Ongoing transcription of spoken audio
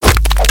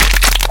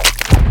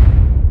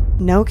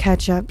No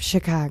Ketchup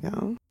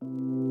Chicago.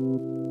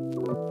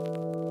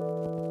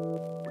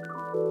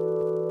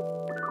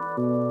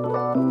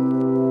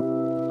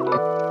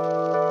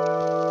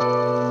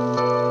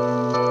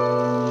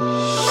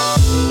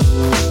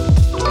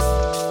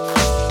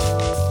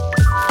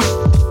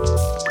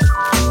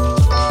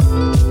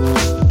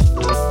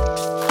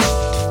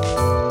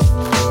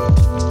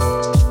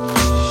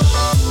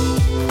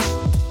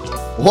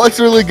 What's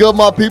really good,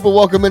 my people?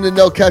 Welcome into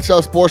No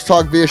Catch-Up Sports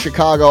Talk via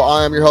Chicago.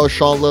 I am your host,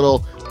 Sean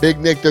Little. Big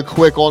Nick the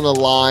Quick on the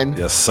line.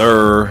 Yes,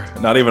 sir.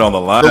 Not even on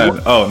the line.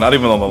 Not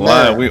even on the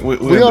line. We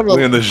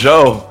in the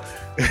show.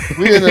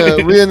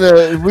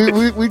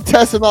 We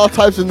testing all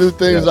types of new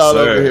things out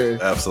over here.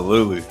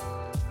 Absolutely.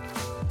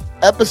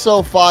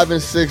 Episode 5 and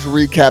 6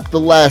 recap, The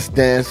Last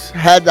Dance.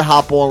 Had to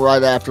hop on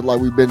right after, like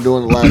we've been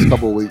doing the last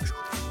couple of weeks.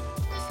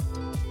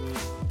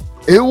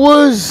 It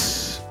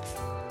was,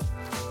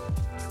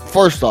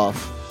 first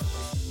off,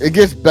 it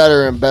gets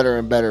better and better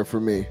and better for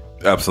me.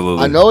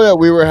 Absolutely. I know that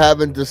we were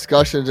having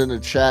discussions in the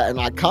chat, and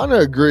I kind of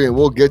agree, and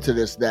we'll get to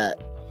this, that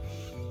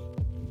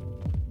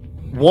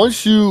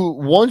once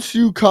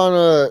you kind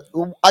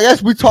of, I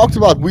guess we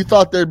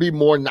thought there'd be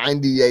more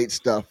 98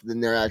 stuff than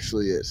there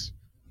actually is.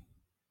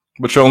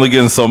 But you're only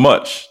getting so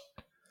much.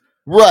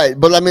 Right,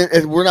 but I mean,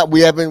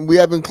 we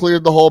haven't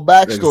cleared the whole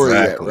backstory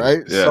yet,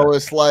 right? Yeah. So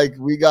it's like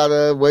we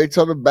gotta wait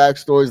till the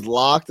backstory's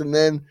locked, and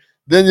then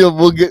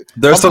we'll get.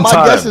 There's some my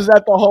time. guess is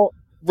that the whole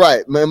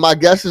right, man. My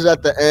guess is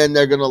at the end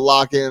they're gonna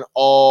lock in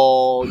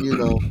all,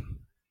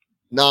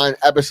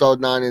 episode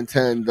 9 and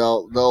 10.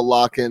 They'll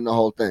lock in the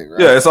whole thing,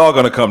 right? Yeah, it's all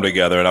going to come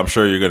together, and I'm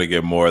sure you're going to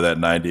get more of that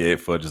 98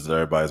 footage that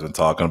everybody's been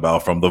talking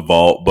about from the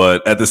vault.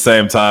 But at the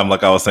same time,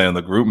 like I was saying in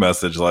the group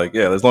message, like,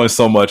 yeah, there's only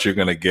so much you're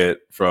going to get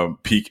from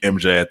peak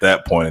MJ at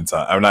that point in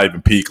time. Or not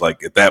even peak,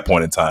 like at that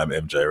point in time,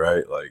 MJ,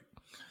 right? Like,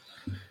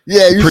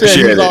 yeah, you said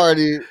he's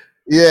already,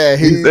 yeah,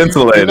 he's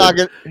insulated.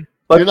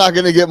 You're not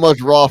going to get much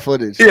raw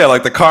footage. Yeah,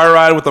 like the car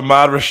ride with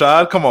Ahmad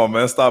Rashad. Come on,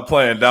 man, stop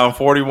playing. Down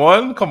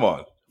 41. Come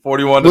on.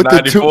 41 to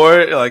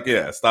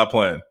 94, stop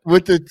playing.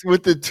 With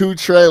the 2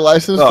 tray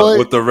license plate?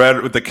 With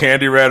the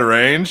candy red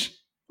range.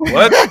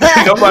 What?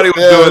 Nobody was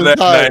doing that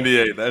in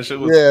 98. That shit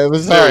was it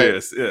was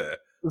serious. Hard. Yeah.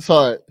 It's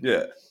hard.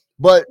 Yeah.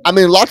 But I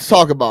mean, lots to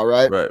talk about,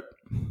 right? Right.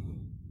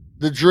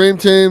 The Dream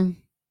Team.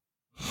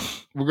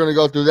 We're gonna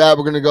go through that.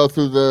 We're gonna go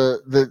through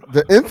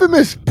the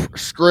infamous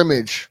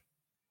scrimmage.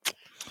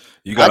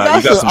 I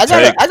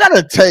got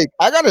a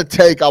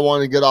take I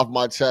want to get off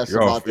my chest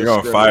about this. You're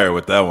on fire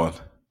with that one.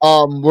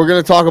 We're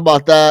going to talk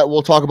about that.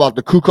 We'll talk about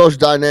the Kukoc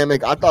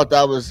dynamic. I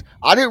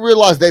didn't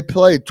realize they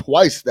played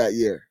twice that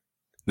year.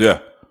 Yeah.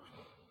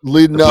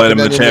 Leading up in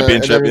the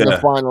championship, in the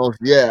finals.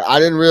 Yeah, I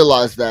didn't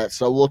realize that.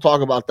 So we'll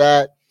talk about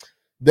that.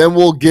 Then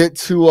we'll get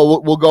to,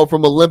 we'll go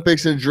from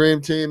Olympics and Dream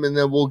Team, and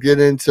then we'll get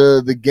into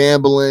the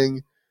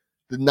gambling,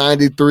 the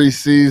 93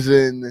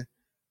 season,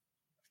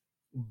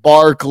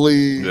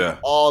 Barkley,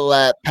 all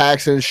that,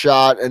 Paxson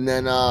shot, and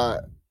then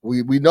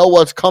we know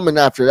what's coming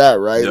after that,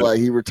 right? Yep. Like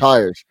he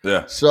retires.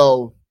 Yeah.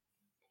 So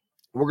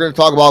we're going to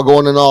talk about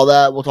going and all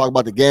that. We'll talk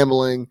about the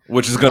gambling,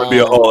 which is going to be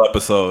a whole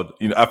episode.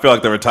 I feel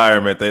like the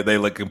retirement they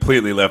like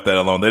completely left that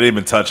alone. They didn't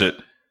even touch it.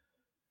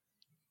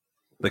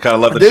 They kind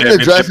of left the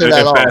championship and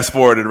then fast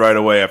forwarded right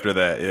away after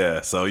that. Yeah.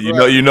 So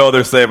you know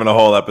they're saving a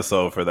whole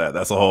episode for that.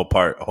 That's a whole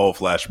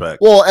flashback.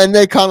 Well, and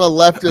they kind of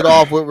left it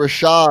off with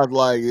Rashad,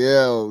 like,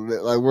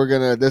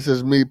 this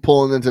is me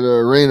pulling into the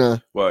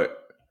arena. Right.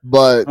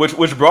 But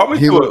which brought me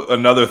to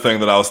another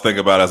thing that I was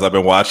thinking about as I've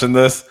been watching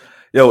this.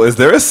 Is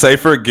there a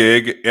safer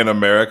gig in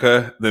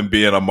America than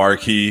being a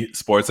marquee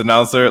sports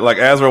announcer? Like,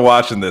 as we're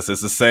watching this,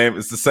 it's the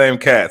same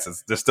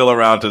cats. They're still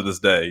around to this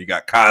day. You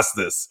got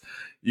Costas,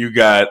 you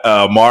got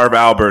Marv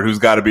Albert, who's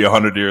got to be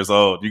 100 years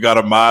old. You got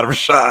Ahmad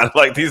Rashad.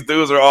 Like, these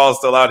dudes are all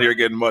still out here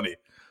getting money.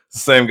 It's the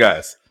same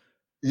guys.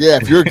 Yeah,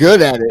 if you're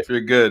good at it. If you're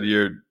good,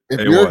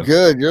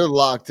 you're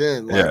locked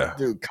in. Like, yeah,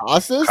 dude,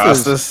 Costas.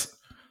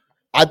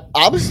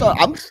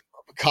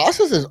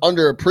 Costas is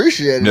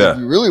underappreciated if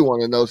you really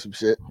want to know some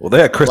shit. Well, they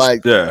had Chris.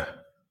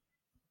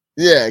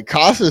 Yeah,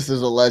 Costas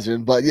is a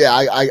legend. But yeah,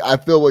 I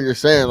feel what you're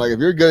saying. Like, if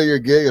you're good at your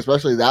gig,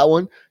 especially that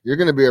one, you're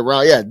going to be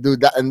around. Yeah,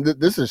 dude,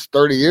 this is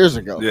 30 years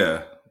ago.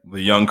 Yeah,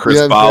 the young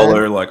Chris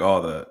Fowler, like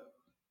all that.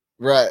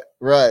 Right.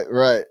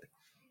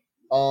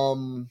 All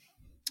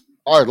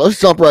right, let's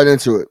jump right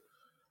into it.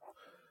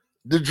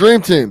 The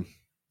Dream Team.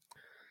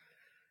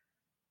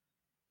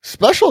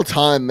 Special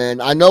time,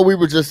 man. I know we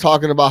were just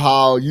talking about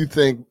how you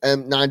think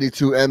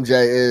 92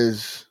 MJ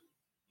is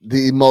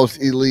the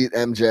most elite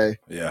MJ.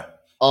 Yeah.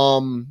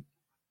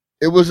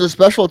 It was a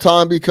special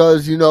time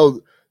because,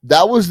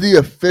 that was the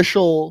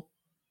official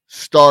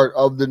start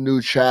of the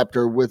new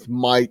chapter with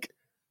Mike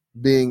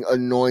being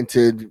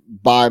anointed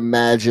by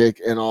Magic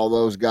and all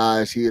those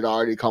guys. He had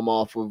already come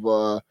off of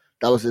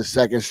that was his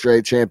second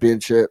straight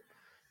championship.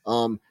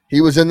 He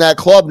was in that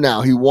club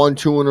now. He won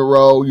 2 in a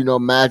row.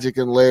 Magic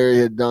and Larry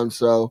had done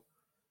so.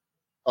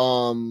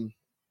 And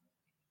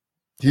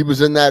he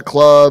was in that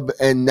club,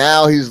 and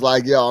now he's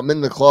like, yo, I'm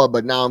in the club,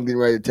 but now I'm getting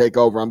ready to take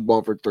over. I'm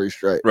going for 3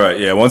 straight. Right,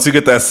 yeah. Once you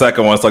get that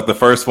second one, it's like the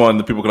first one,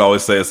 the people can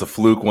always say it's a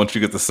fluke. Once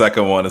you get the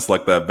second one, it's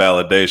like that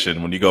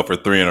validation. When you go for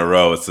 3 in a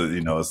row, it's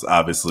it's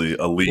obviously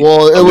elite.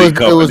 Well, it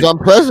company. was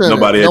unprecedented.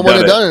 No one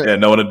had done it. Yeah,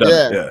 no one had done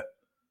it. Yeah.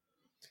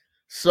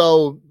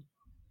 So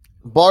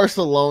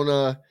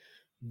Barcelona,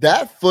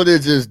 that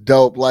footage is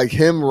dope. Like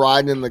him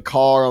riding in the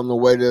car on the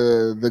way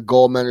to the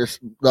gold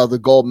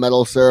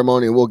medal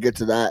ceremony. We'll get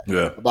to that.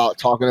 Yeah. About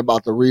talking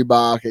about the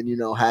Reebok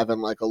and having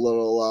like a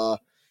little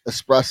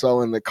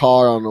espresso in the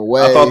car on the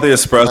way. I thought the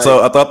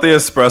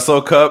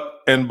espresso cup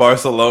in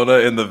Barcelona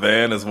in the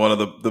van is one of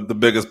the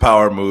biggest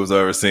power moves I've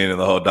ever seen in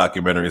the whole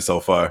documentary so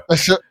far. That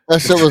shit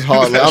was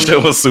hard. That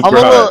shit was super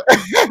hard.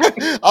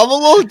 I'm a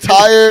little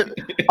tired.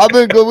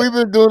 We've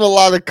been doing a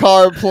lot of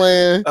card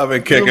playing. I've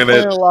been kicking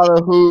it. A lot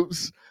of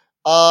hoops.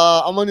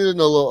 I'm gonna need a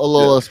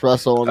little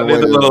espresso on the way. I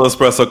need a little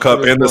espresso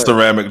cup in the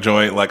ceramic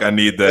joint. Like I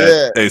need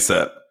that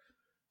ASAP.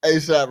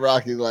 ASAP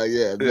Rocky. Like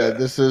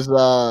this is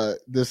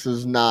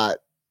not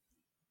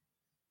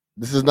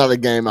a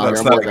game out here.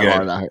 I'm working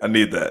hard out here. I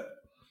need that.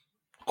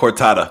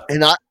 Cortada.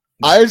 And I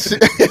had seen,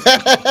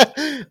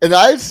 and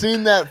I had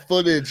seen that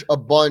footage a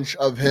bunch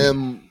of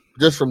him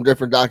just from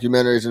different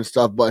documentaries and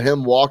stuff, but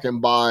him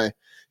walking by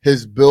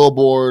his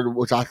billboard,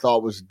 which I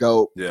thought was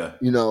dope. Yeah.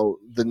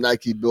 The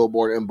Nike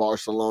billboard in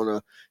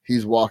Barcelona.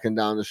 He's walking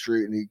down the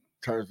street and he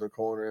turns the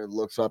corner and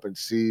looks up and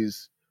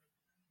sees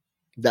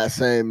that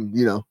same,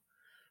 the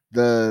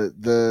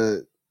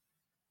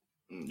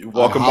you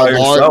walking by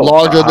yourself.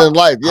 Larger than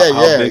life. Yeah,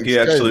 how big he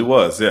actually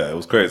was. Yeah, it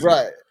was crazy.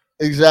 Right.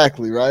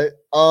 Exactly, right?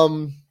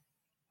 So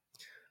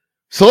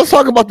let's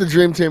talk about the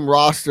Dream Team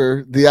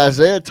roster. The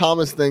Isaiah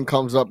Thomas thing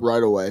comes up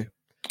right away.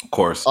 Of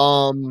course.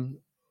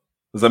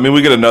 Does that mean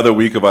we get another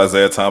week of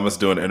Isaiah Thomas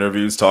doing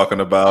interviews talking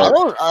about?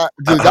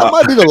 Dude, that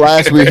might be the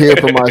last we hear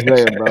from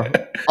Isaiah, bro.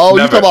 Oh,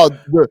 you talk about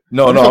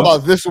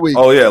this week?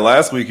 Oh yeah,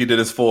 last week he did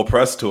his full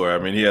press tour. I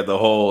mean, he had the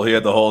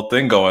whole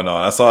thing going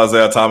on. I saw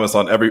Isaiah Thomas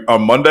on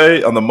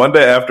the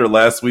Monday after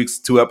last week's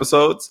 2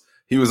 episodes.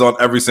 He was on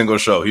every single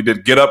show. He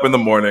did Get Up in the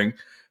morning.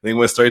 Then he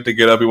went straight to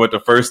Get Up. He went to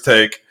First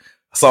Take.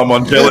 I saw him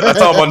on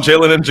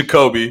Jalen and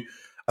Jacoby.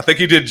 I think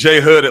he did J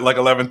Hood at like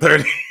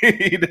 11:30.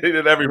 he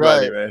did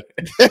everybody, man.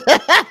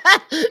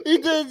 He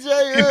did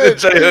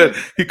J Hood.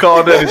 He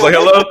called in. He's like,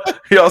 "Hello,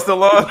 y'all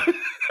still on?"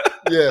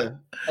 Yeah,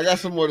 I got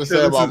some more to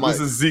say about Mike.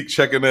 This is Zeke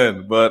checking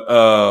in, but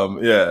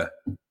yeah.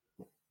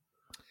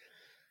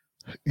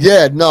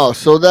 Yeah, no.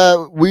 So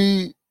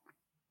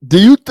do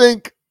you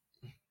think?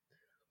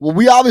 Well,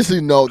 we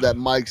obviously know that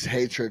Mike's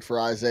hatred for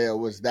Isaiah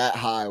was that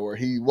high, where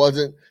he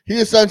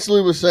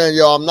essentially was saying,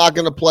 "Yo, I'm not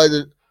going to play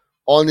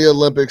on the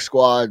Olympic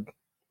squad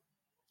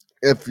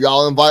if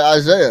y'all invite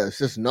Isaiah." It's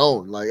just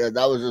known. Like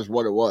that was just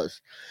what it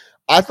was.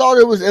 I thought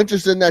it was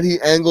interesting that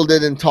he angled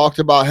it and talked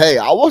about, hey,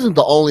 I wasn't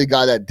the only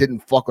guy that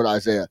didn't fuck with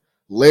Isaiah.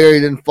 Larry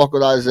didn't fuck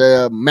with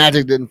Isaiah.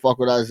 Magic didn't fuck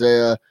with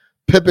Isaiah.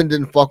 Pippen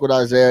didn't fuck with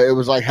Isaiah. It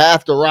was like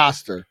half the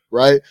roster,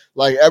 right?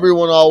 Like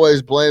everyone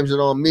always blames it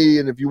on me,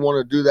 and if you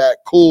want to do that,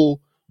 cool.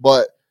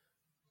 But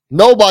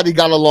nobody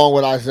got along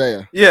with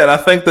Isaiah. Yeah, and I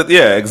think that,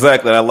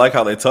 exactly. And I like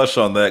how they touched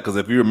on that, because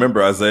if you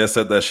remember, Isaiah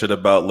said that shit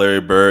about Larry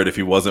Bird. If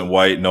he wasn't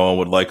white, no one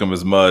would like him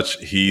as much.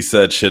 He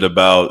said shit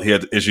about, he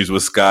had issues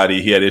with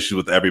Scotty. He had issues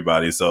with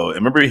everybody. So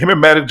remember, him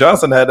and Magic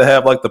Johnson had to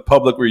have like the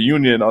public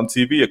reunion on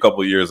TV a couple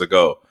of years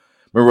ago.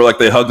 Remember, like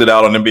they hugged it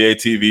out on NBA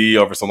TV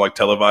over some like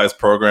televised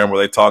program where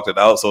they talked it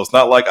out. So it's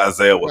not like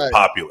Isaiah was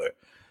popular.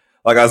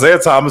 Like Isaiah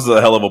Thomas is a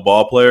hell of a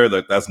ball player.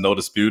 That's no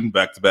disputing.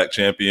 Back-to-back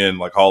champion,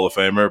 like Hall of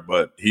Famer,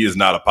 but he is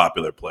not a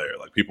popular player.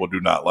 Like people do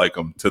not like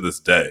him to this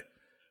day.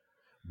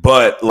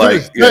 But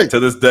like to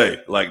this day,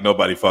 like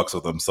nobody fucks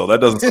with him. So that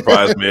doesn't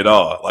surprise me at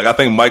all. Like I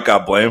think Mike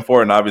got blamed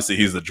for it, and obviously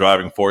he's the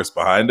driving force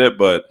behind it.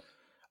 But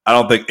I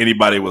don't think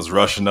anybody was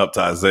rushing up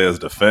to Isaiah's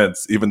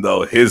defense, even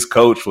though his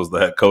coach was the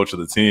head coach of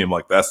the team.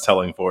 Like that's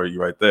telling for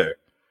you right there.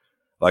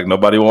 Like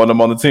nobody wanted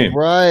him on the team.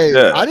 Right.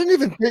 Yeah. I didn't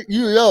even think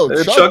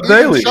Chuck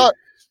Daly.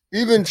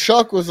 Even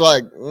Chuck was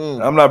like,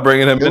 I'm not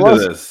bringing him into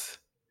this.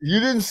 You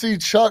didn't see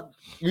Chuck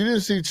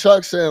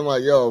saying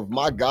like, yo, if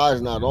my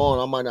guy's not on,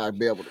 I might not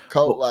be able to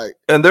cope. Like,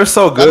 and they're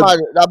so good.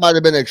 That might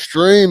have been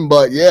extreme,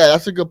 but yeah,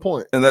 that's a good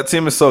point. And that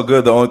team is so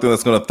good. The only thing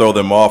that's going to throw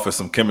them off is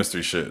some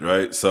chemistry shit,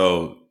 right?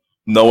 So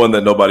knowing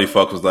that nobody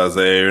fucks with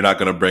Isaiah, you're not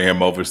going to bring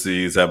him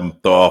overseas, have him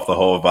throw off the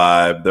whole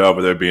vibe. They're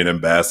over there being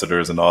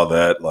ambassadors and all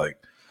that. Like,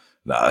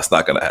 nah, it's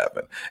not gonna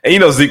happen.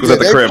 And Zeke was at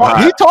the crib.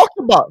 He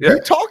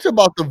talked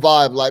about the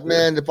vibe. Like,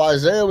 man, if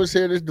Isaiah was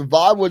here, the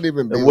vibe wouldn't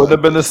even be. It wouldn't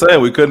have been the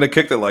same. We couldn't have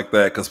kicked it like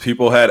that because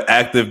people had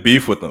active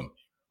beef with him.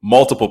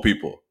 Multiple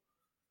people.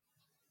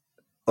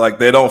 Like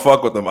they don't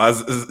fuck with him.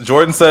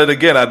 Jordan said it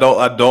again. I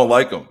don't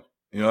like him.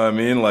 You know what I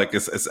mean? Like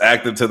it's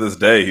active to this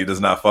day. He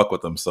does not fuck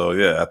with them. So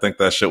yeah, I think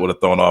that shit would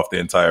have thrown off the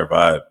entire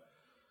vibe.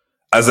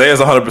 Isaiah's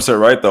 100%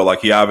 right though.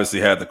 Like he obviously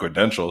had the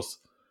credentials.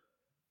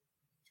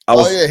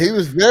 Yeah, he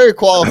was very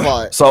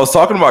qualified. So I was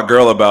talking to my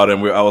girl about it,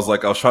 and I was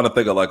trying to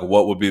think of like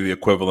what would be the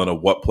equivalent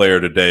of what player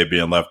today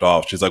being left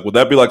off. She's like, would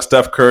that be like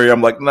Steph Curry?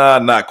 I'm like, nah,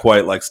 not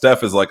quite. Like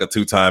Steph is like a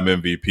 2-time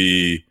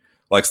MVP.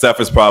 Like Steph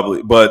is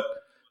probably, but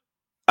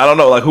I don't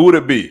know. Like who would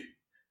it be?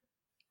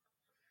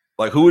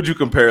 Like who would you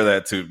compare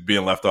that to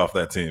being left off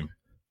that team?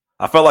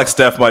 I felt like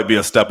Steph might be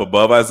a step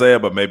above Isaiah,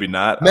 but maybe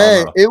not.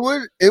 Man, it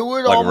would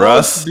like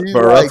Russ,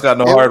 but Russ got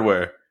no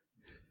hardware.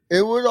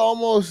 It would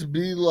almost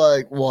be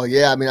like, well,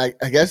 yeah. I mean,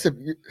 I guess if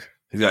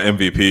he's got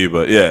MVP,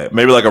 but yeah,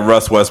 maybe like a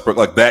Russ Westbrook,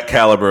 like that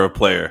caliber of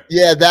player.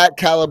 Yeah, that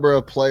caliber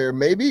of player.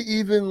 Maybe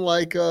even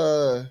like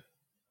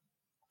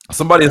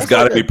somebody's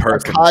got to be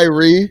perfect.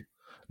 Kyrie.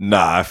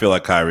 Nah, I feel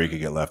like Kyrie could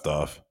get left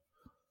off.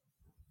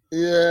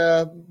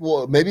 Yeah,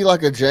 well, maybe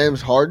like a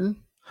James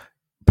Harden.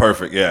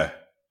 Perfect, yeah.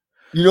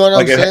 You know what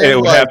I'm saying? It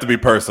would have to be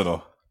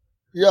personal.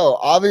 Yo,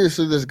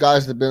 obviously this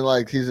guy's been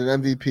like, he's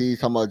an MVP,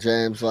 talking about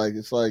James. Like,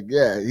 it's like,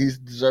 yeah, he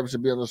deserves to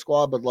be on the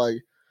squad, but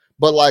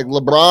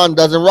LeBron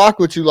doesn't rock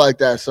with you like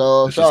that.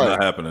 So it's just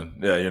not happening.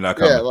 Yeah, you're not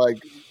coming. Yeah, like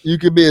you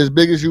could be as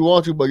big as you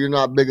want to, but you're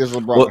not big as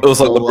LeBron. Well, it was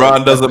like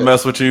LeBron doesn't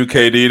mess with you,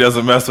 KD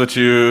doesn't mess with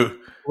you.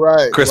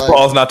 Right. Chris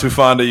Paul's not too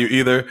fond of you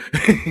either.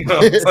 You know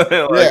what I'm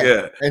saying? Like,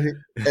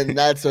 yeah. And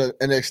that's an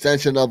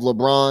extension of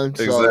LeBron.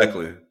 So,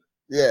 exactly.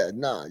 Yeah,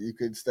 you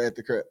could stay at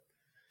the crib.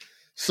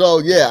 So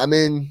yeah, I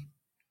mean,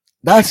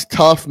 that's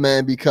tough,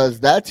 man, because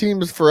that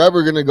team is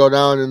forever going to go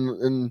down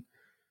and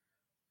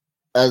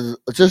as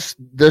just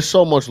there's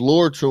so much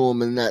lure to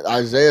them, and that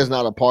Isaiah's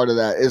not a part of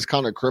that is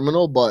kind of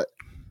criminal. But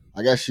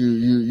I guess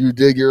you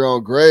dig your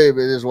own grave.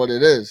 It is what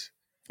it is.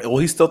 Well,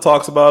 he still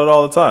talks about it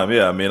all the time.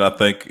 Yeah, I mean, I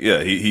think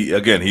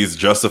he's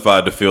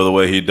justified to feel the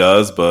way he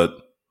does. But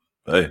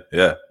hey,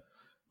 yeah,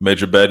 made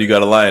your bed, you got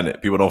to lie in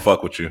it. People don't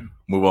fuck with you.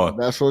 Move on.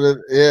 That's what it.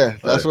 Yeah,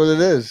 that's what it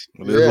is.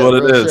 It is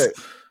what it is.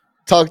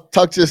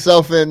 Tuck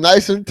yourself in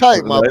nice and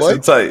tight, my boy. Nice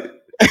and tight.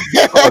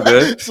 All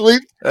good.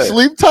 Sleep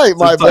tight,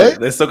 my boy.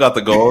 They still got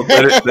the gold.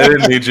 They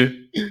didn't need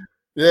you.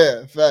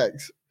 Yeah,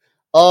 facts.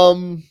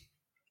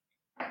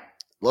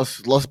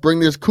 Let's bring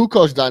this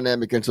Kukoc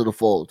dynamic into the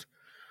fold.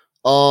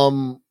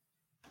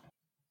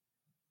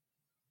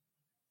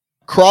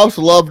 Krause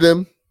loved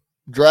him,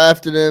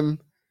 drafted him.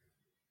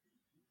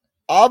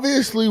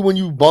 Obviously, when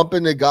you bump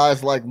into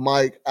guys like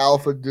Mike,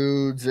 alpha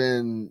dudes,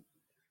 and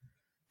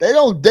they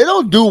don't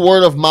do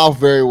word of mouth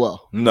very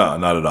well. No,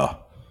 not at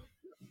all.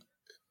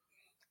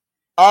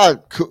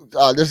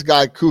 This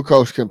guy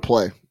Kukoc can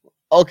play.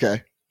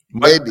 Okay,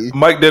 maybe.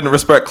 Mike didn't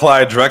respect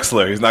Clyde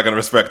Drexler. He's not going to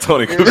respect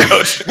Tony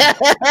Kukoc.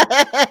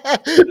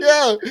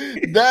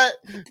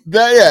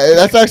 Yeah,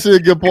 that's actually a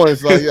good point.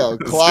 It's like, yo,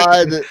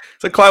 Clyde.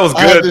 So Clyde was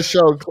good. I had to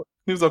show.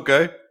 He was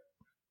okay.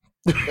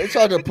 They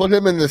tried to put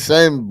him in the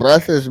same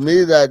breath as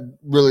me. That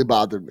really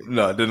bothered me.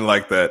 No, I didn't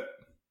like that.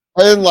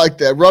 I didn't like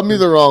that. Rubbed me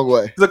the wrong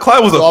way. The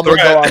Clyde was a threat. I'm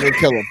gonna go out and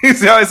kill him. You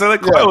see how I said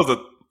that? Clyde was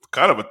a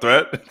kind of a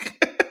threat.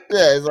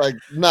 Yeah, it's like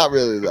not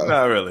really though.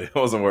 Not really. I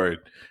wasn't worried.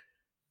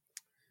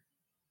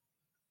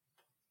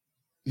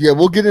 Yeah,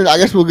 we'll get in. I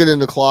guess we'll get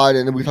into Clyde,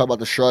 and then we talk about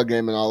the Shrug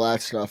game and all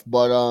that stuff.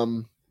 But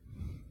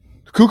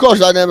Kukoc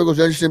dynamic was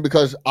interesting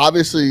because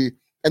obviously,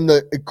 and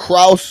the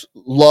Krause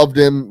loved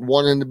him,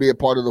 wanted him to be a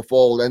part of the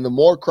fold. And the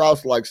more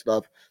Krause liked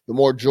stuff, the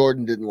more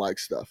Jordan didn't like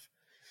stuff.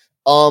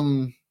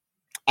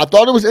 I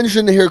thought it was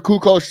interesting to hear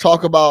Kukoc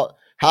talk about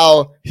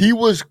how he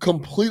was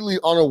completely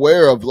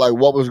unaware of like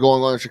what was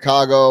going on in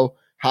Chicago,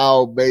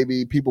 how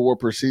maybe people were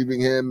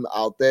perceiving him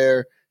out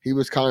there. He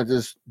was kind of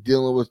just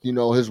dealing with,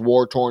 his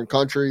war-torn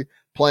country,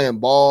 playing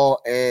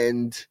ball,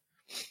 and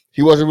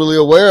he wasn't really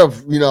aware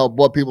of,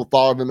 what people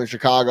thought of him in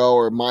Chicago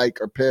or Mike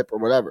or Pip or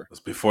whatever. It's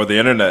before the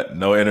internet,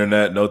 no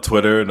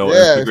Twitter, no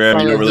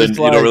Instagram. You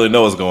don't really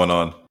know what's going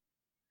on.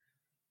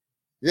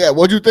 Yeah,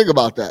 what'd you think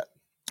about that?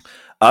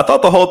 I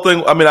thought the whole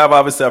thing. I mean, I've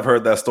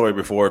heard that story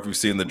before. If you've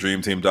seen the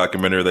Dream Team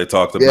documentary, they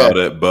talked about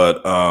it.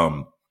 But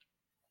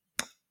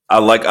I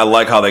like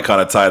how they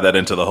kind of tied that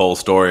into the whole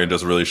story and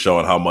just really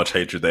showing how much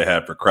hatred they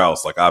had for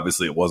Krause. Like,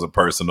 obviously, it wasn't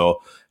personal.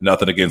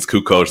 Nothing against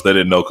Kukoc. They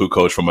didn't know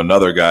Kukoc from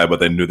another guy,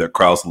 but they knew that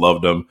Krause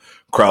loved him.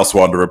 Krause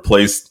wanted to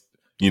replace.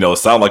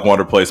 Wanted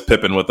to replace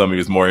Pippen with him. He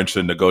was more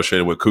interested in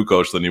negotiating with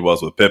Kukoc than he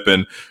was with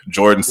Pippen.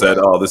 Jordan said,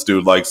 "Oh, this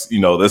dude likes,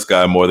 this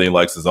guy more than he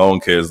likes his own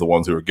kids, the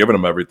ones who were giving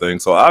him everything."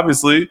 So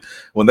obviously,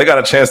 when they got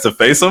a chance to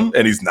face him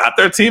and he's not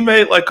their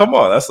teammate, like, come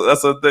on,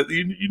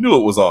 you knew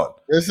it was on.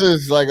 That's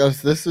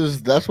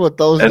what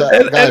those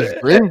guys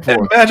dream for.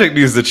 And Magic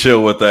needs to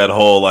chill with that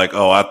whole like,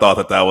 oh, I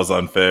thought that was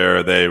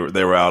unfair. They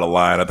were out of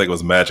line. I think it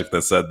was Magic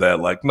that said that.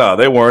 Like, no,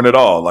 they weren't at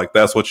all. Like,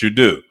 that's what you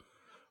do.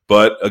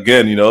 But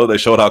again, they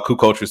showed how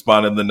Kukoc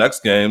responded in the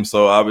next game.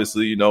 So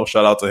obviously,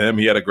 shout out to him.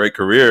 He had a great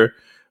career.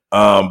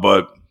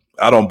 But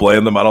I don't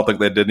blame them. I don't think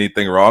they did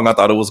anything wrong. I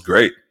thought it was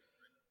great.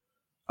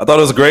 I thought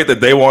it was great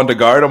that they wanted to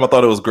guard him. I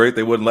thought it was great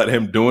they wouldn't let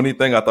him do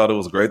anything. I thought it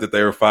was great that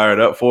they were fired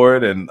up for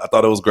it. And I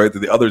thought it was great that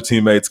the other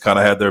teammates kind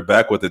of had their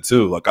back with it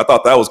too. Like, I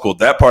thought that was cool.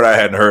 That part I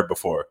hadn't heard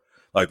before.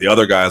 like the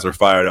other guys were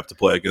fired up to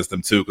play against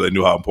them too because they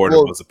knew how important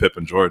it was to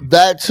Pippen Jordan.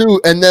 That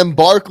too, and then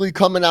Barkley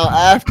coming out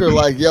after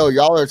like, yo,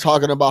 y'all are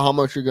talking about how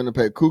much you're going to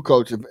pay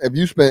Kukoc. If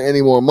you spend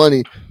any more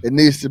money, it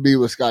needs to be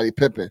with Scottie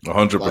Pippen.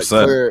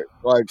 100%.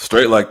 Like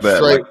straight like that.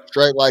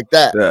 Straight like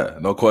that. Yeah,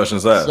 no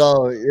questions asked.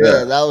 So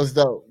that was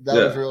dope. That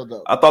was real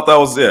dope. I thought that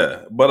was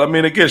but I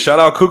mean, again, shout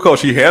out Kukoc.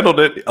 He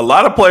handled it. A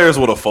lot of players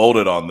would have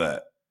folded on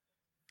that.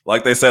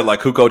 Like they said,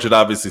 like Kukoc had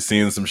obviously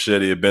seen some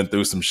shit. He had been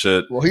through some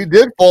shit. Well, he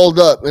did fold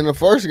up in the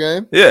first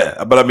game.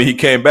 Yeah, but I mean, he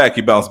came back.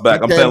 He bounced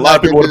back. I'm saying a lot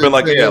of people would have been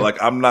like,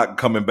 like I'm not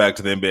coming back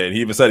to the NBA. And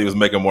he even said he was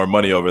making more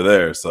money over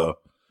there. So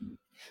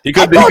he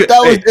could have pulled the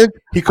Mirotic.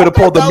 He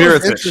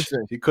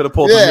could have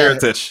pulled the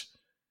Mirotic.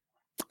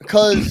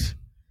 Because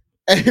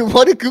and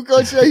what did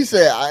Kukoc say? He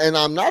said, and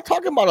I'm not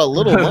talking about a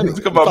little money. He's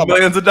talking about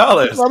millions of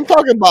dollars. I'm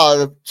talking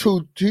about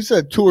he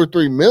said $2 or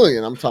 $3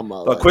 million. I'm talking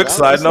about. A quick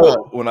side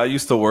note: when I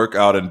used to work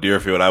out in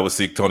Deerfield, I would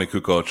see Tony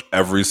Kukoc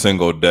every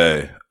single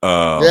day.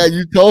 Yeah,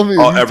 you told me.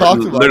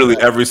 Literally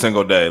every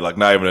single day, like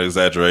not even an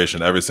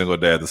exaggeration. Every single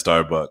day at the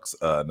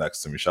Starbucks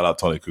next to me. Shout out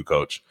Tony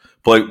Kukoc.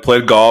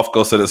 Played golf.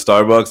 Go sit at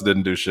Starbucks.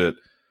 Didn't do shit.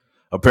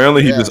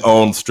 Apparently, he just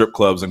owned strip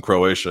clubs in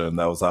Croatia, and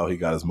that was how he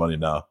got his money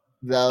now.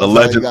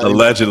 Allegedly.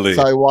 That's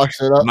how he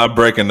washed it up. I'm not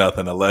breaking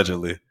nothing.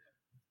 Allegedly.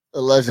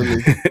 But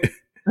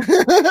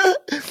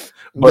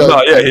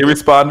no, he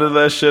responded to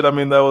that shit. I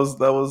mean, that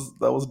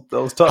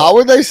was tough. How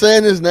were they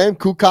saying his name?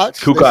 Kukoc.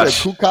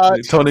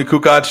 Tony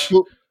Kukoc.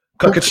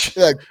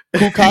 Yeah,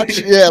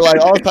 Kukoc. Yeah, like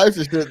all types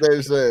of shit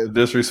they said.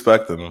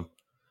 Disrespecting him.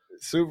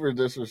 Super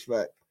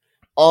disrespect.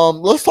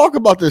 Let's talk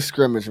about this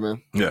scrimmage,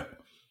 man. Yeah.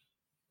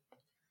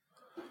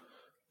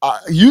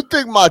 You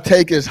think my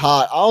take is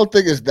hot? I don't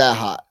think it's that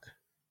hot.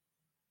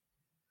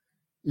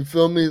 You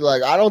feel me?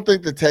 Like, I don't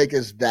think the take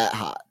is that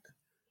hot.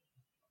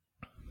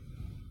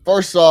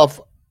 First off,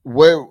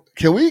 where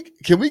can we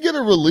get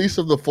a release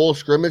of the full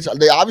scrimmage?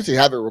 They obviously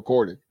have it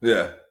recorded.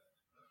 Yeah.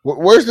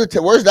 Where's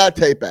that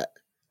tape at?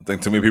 I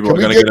think too many people are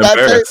going to get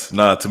embarrassed.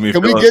 Nah, too many.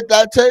 Can we get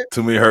that tape?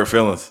 Too many hurt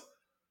feelings.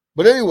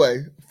 But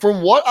anyway,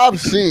 from what I've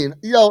seen,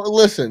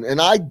 listen,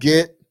 and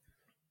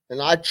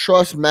I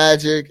trust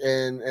Magic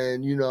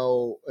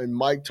and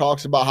Mike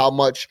talks about how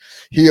much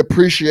he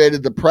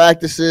appreciated the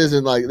practices,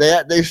 and like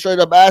they straight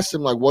up asked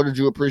him, like, what did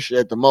you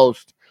appreciate the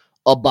most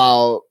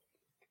about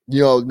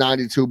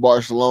 92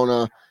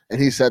 Barcelona?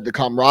 And he said the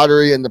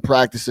camaraderie and the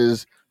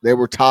practices, they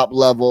were top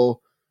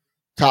level,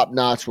 top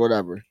notch,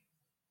 whatever.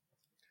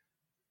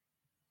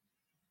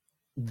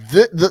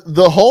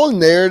 The whole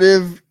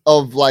narrative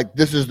of like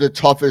this is the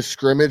toughest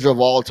scrimmage of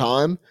all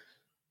time.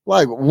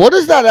 Like, what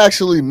does that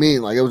actually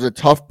mean? Like, it was a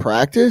tough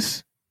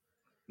practice?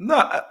 No,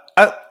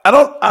 I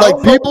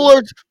don't people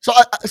are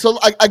so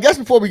I guess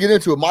before we get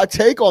into it, my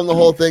take on the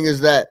whole thing is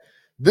that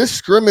this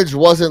scrimmage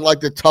wasn't like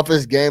the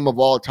toughest game of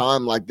all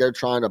time, like they're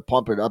trying to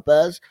pump it up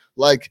as.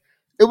 Like,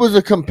 it was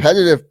a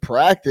competitive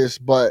practice,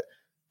 but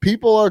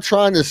people are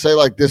trying to say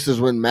like this is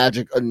when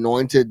Magic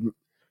anointed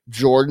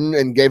Jordan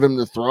and gave him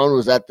the throne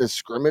was at this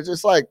scrimmage.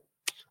 It's like,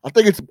 I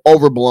think it's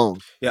overblown.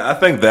 Yeah, I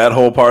think that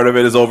whole part of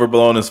it is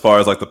overblown as far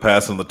as like the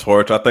passing the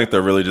torch. I think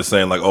they're really just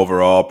saying like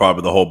overall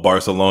probably the whole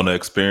Barcelona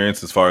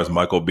experience as far as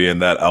Michael being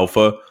that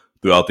alpha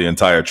throughout the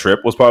entire trip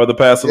was part of the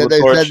passing the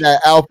torch. They said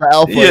that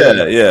alpha.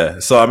 Yeah.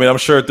 So, I mean, I'm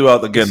sure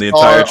throughout, again, the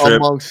entire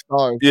trip.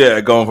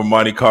 Yeah, going from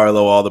Monte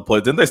Carlo, all the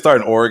places. Didn't they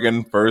start in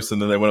Oregon first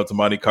and then they went up to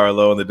Monte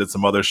Carlo and they did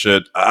some other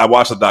shit? I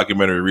watched the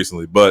documentary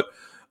recently, but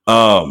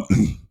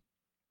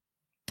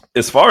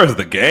as far as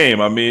the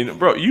game, I mean,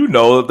 bro,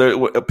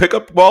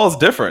 pickup ball is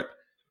different.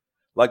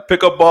 Like,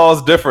 pickup ball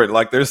is different.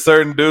 Like, there's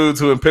certain dudes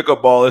who in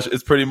pickup ball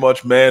it's pretty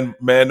much man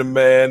to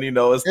man.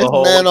 It's the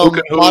whole mano.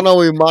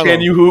 Can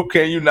you hoop?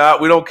 Can you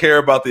not? We don't care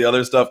about the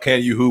other stuff.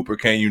 Can you hoop or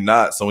can you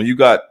not? So when you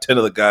got 10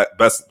 of the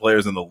best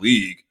players in the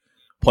league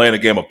playing a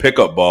game of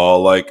pickup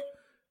ball, like,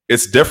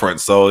 it's different.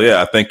 So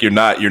yeah, I think you're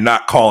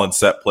not calling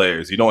set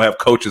players. You don't have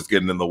coaches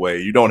getting in the way.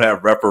 You don't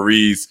have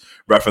referees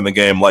reffing the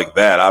game like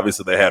that.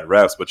 Obviously they had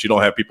refs, but you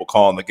don't have people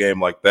calling the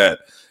game like that.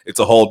 It's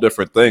a whole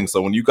different thing.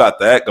 So when you got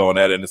that going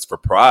at it, and it's for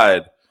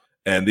pride,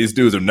 and these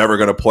dudes are never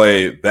going to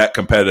play that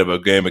competitive a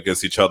game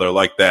against each other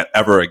like that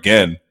ever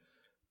again.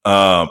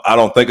 I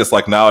don't think it's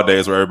like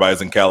nowadays where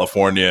everybody's in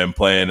California and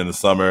playing in the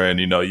summer, and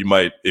you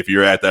might, if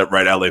you're at that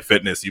right LA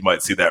Fitness, you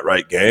might see that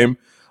right game.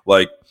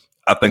 Like,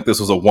 I think this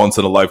was a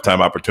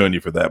once-in-a-lifetime opportunity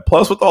for that.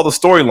 Plus, with all the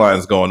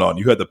storylines going on,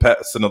 you had the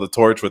passing of the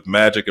torch with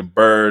Magic and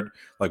Bird,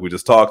 like we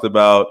just talked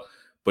about,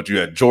 but you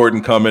had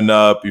Jordan coming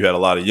up. You had a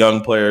lot of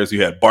young players.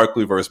 You had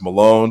Barkley versus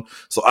Malone.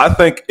 So I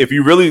think if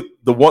you really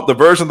the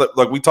version that,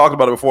 like we talked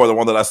about it before, the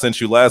one that I sent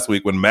you last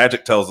week when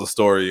Magic tells the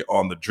story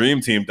on the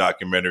Dream Team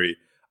documentary,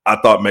 I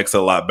thought makes it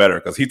a lot better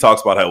because he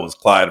talks about how it was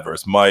Clyde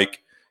versus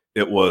Mike,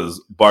 it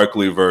was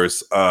Barkley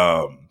versus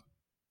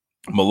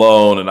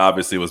Malone, and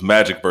obviously it was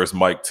Magic versus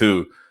Mike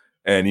too.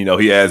 And,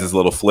 he adds his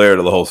little flair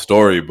to the whole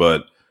story.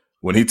 But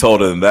when he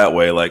told it in that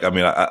way, like, I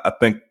mean, I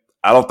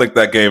don't think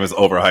that game is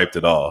overhyped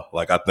at all.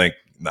 Like, I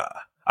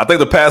I think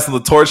the passing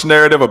the torch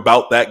narrative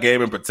about that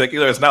game in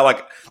particular, it's not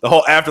like the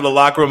whole after the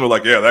locker room, they're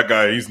like, yeah, that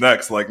guy, he's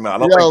next. Like, no, I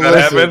don't think that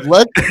happened.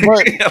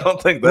 I don't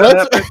think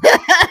that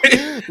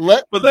happened.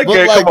 But that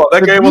game, come on,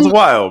 that game was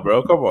wild,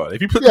 bro. Come on.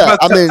 If you put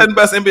the 10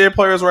 best NBA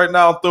players right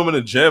now, threw them in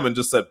the gym and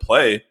just said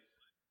play,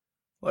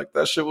 like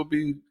that shit would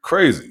be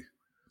crazy.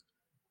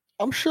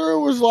 I'm sure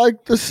it was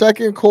like the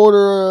second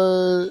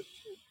quarter,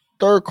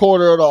 third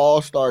quarter of the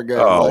All-Star game.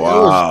 Oh, like,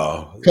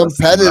 wow. It was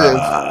competitive.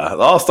 The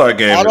All-Star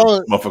game is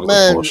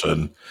motherfucking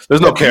bullshit.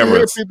 There's no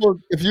cameras.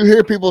 If you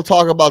hear people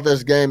talk about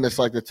this game, it's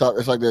like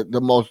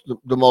the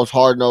most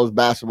hard-nosed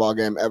basketball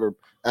game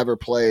ever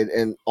played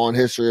on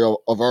history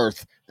of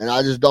Earth. And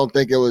I just don't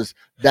think it was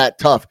that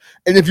tough.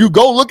 And if you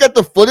go look at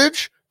the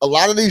footage, a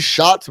lot of these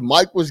shots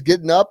Mike was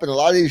getting up, and a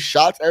lot of these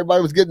shots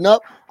everybody was getting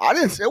up.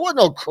 It wasn't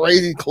no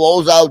crazy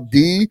closeout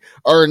D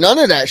or none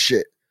of that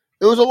shit.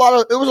 It was a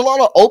lot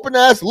of open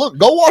ass. Look,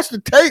 go watch the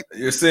tape.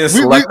 You're saying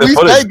selective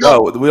footage.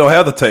 No, we don't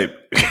have the tape.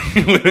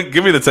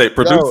 Give me the tape.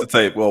 Produce the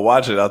tape. We'll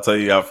watch it. I'll tell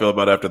you how I feel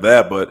about it after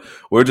that. But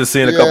we're just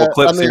seeing a couple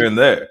clips here and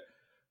there.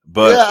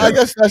 But yeah, I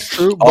guess that's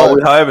true. All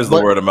we have is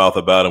the word of mouth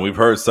about it. And we've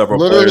heard several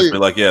players be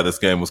like, "Yeah, this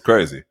game was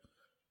crazy."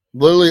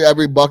 Literally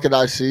every bucket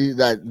I see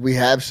that we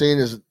have seen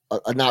is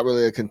not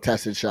really a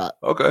contested shot.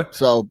 Okay,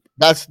 so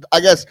that's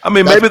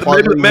maybe where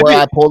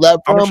I pull that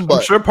from.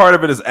 I'm sure part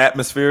of it is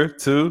atmosphere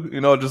too.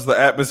 You know, just the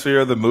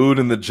atmosphere, the mood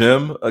in the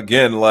gym.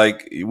 Again,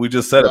 like we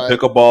just said,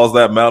 pickleball's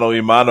that mano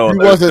y mano. He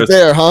wasn't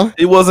there, huh?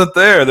 He wasn't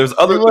there. There's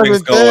other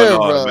things going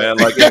on, man.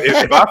 Like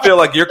if I feel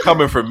like you're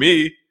coming for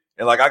me,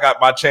 and like I got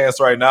my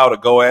chance right now to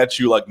go at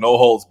you, like no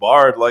holds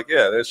barred. Like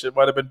that shit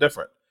might have been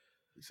different.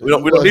 We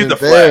don't need the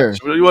flash.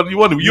 You wasn't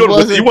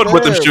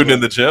with them shooting in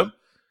the gym.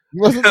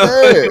 You wasn't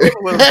there. In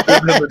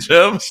the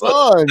gym,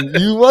 son.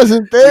 You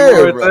wasn't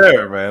there. You weren't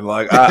there, man.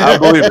 Like I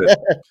believe it.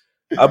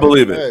 I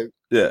believe it. Hey,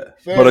 yeah.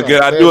 But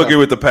again, I do agree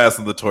with the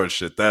passing the torch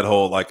shit. That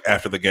whole like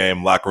after the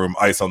game locker room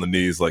ice on the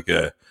knees. Like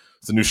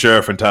it's a new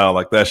sheriff in town.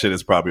 Like that shit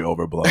is probably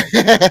overblown.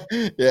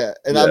 Yeah,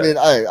 and I mean,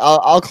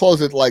 I'll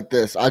close it like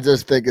this. I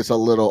just think it's a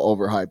little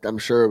overhyped. I'm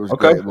sure it was a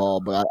great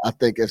ball, but I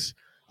think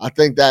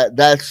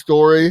that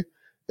story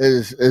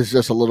is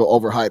just a little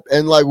overhyped.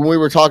 And like when we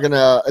were talking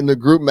in the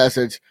group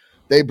message,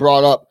 they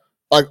brought up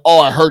like, oh,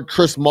 I heard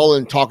Chris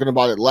Mullin talking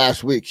about it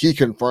last week. He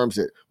confirms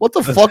it. What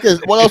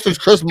else is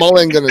Chris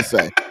Mullin gonna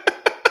say?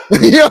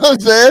 You know what I'm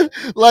saying?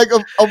 Like,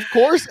 of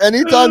course,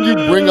 anytime you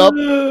bring up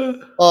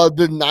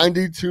the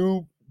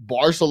 92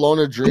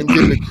 Barcelona Dream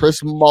Team to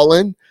Chris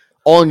Mullin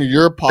on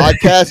your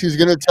podcast, he's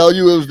gonna tell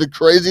you it was the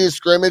craziest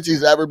scrimmage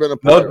he's ever been a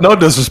part of. No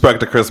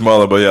disrespect to Chris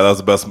Mullin, but yeah,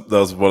 that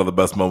was one of the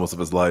best moments of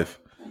his life.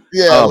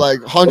 Yeah, like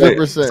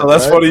 100%. So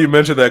that's funny you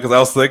mentioned that because I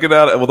was thinking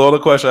that. Well, the other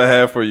question I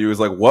have for you is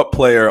like, what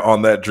player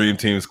on that Dream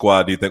Team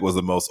squad do you think was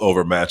the most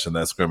overmatched in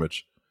that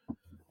scrimmage?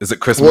 Is it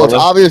Chris Mullin?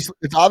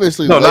 It's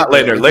obviously no, not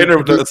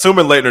Leitner.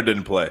 Assuming Leitner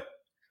didn't play.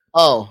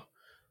 Oh,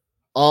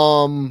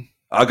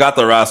 I got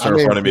the roster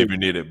in front of me if you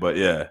need it, but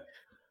yeah.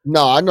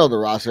 No, I know the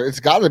roster. It's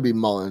got to be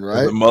Mullin,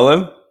 right? Is it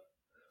Mullin?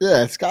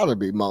 Yeah, it's got to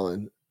be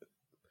Mullin.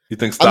 You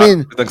think?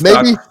 Maybe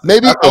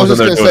I was just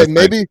gonna say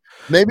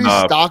maybe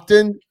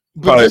Stockton.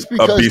 Probably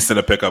a beast in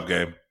a pickup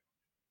game.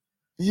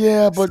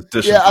 Yeah, but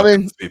I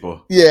mean,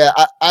 people. Yeah,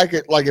 I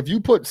could like if you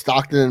put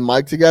Stockton and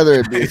Mike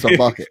together, it's a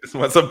bucket. It's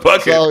a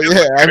bucket. So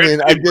yeah, I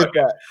mean, I get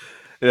that.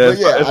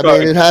 Yeah, I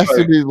mean, it has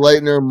to be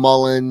Leitner,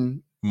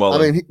 Mullin. I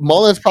mean,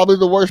 Mullin's probably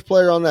the worst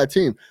player on that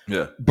team.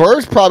 Yeah,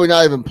 Bird's probably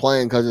not even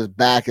playing because his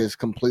back is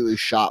completely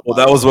shot. Well,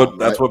 that's what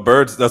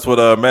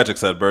Magic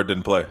said. Bird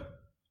didn't play.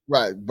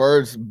 Right,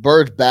 Bird's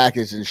back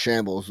is in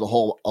shambles. The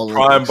whole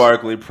Olympics. Prime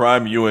Barkley,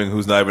 prime Ewing,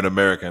 who's not even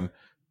American.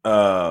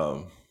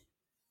 Oh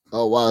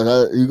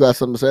wow! You got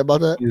something to say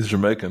about that? He's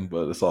Jamaican,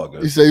 but it's all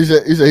good. You said he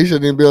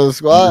shouldn't even be on the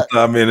squad.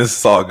 I mean,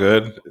 it's all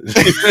good. Nick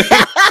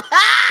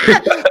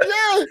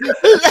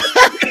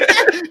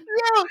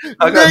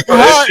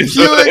Hart,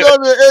 Ewing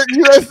on the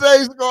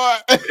USA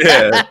squad.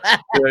 yeah.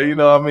 You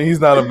know, I mean, he's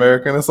not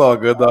American. It's all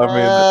good, though. I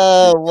mean,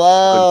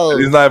 wow.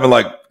 He's not even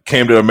like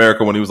came to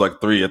America when he was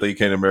like 3. I think he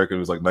came to America when he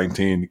was like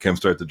 19. He came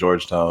straight to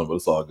Georgetown, but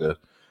it's all good.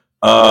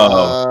 He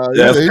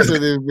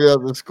shouldn't even be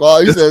on the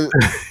squad. He said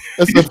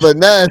that's the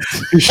finesse.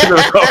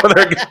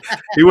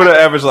 He would have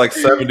averaged like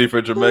 70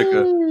 for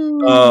Jamaica.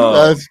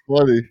 That's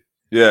funny.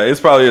 Yeah, it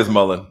probably is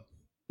Mullin.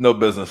 No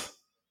business.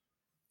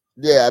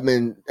 Yeah, I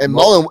mean, and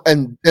Mullin,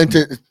 and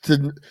to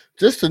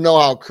just to know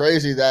how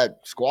crazy that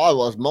squad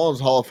was. Mullin's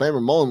Hall of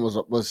Famer. Mullin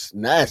was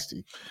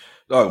nasty.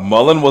 Dog,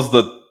 Mullin was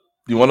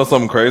you want to know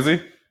something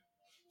crazy?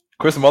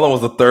 Chris Mullin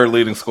was the 3rd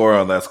leading scorer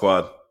on that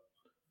squad.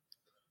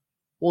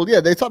 Well,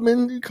 yeah,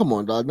 come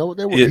on, dog. No,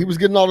 he was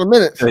getting all the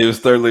minutes. Yeah, he was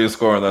 3rd leading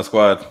scorer on that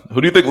squad.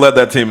 Who do you think led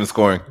that team in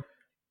scoring?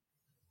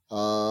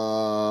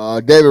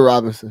 David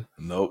Robinson.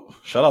 Nope.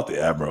 Shout out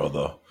the Admiral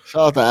though.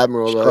 The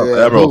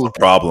Admiral's a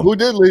problem. Who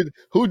did lead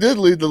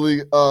the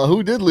league?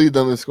 Who did lead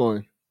them in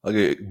scoring?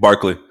 Okay,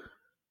 Barkley.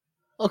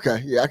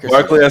 Okay, yeah, I can.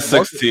 Barkley at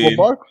 16.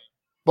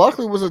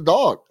 Barkley was a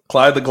dog.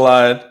 Clyde the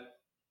Glide.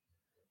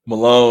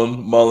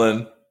 Malone,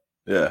 Mullin.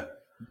 Yeah.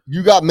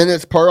 You got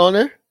minutes per on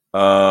there?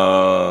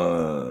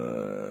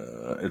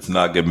 It's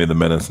not giving me the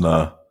minutes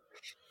now.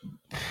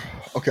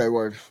 Okay,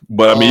 word.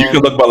 But I mean, you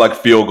can look by like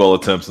field goal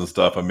attempts and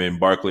stuff. I mean,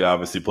 Barkley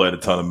obviously played a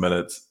ton of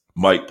minutes.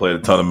 Mike played a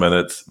ton of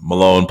minutes.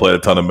 Malone played a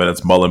ton of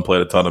minutes. Mullen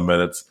played a ton of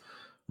minutes.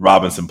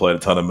 Robinson played a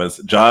ton of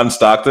minutes. John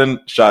Stockton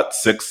shot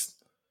 6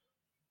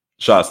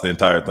 shots the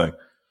entire thing.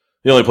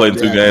 He only played in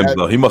 2 games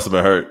though. He must have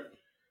been hurt.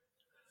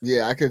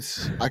 Yeah, I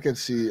could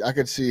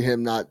see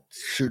him not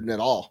shooting at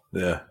all.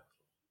 Yeah.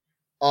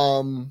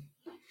 Then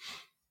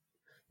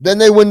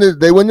they win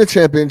the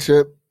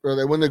championship, or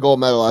they win the gold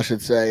medal, I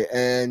should say.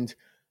 And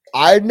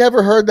I'd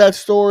never heard that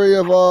story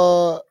of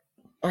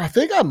I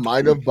think I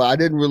might have, but I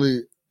didn't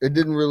really. It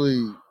didn't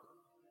really.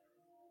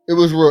 It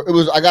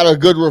was. I got a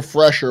good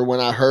refresher when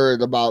I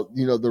heard about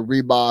the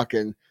Reebok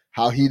and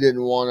how he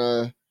didn't want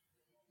to.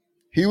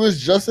 He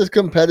was just as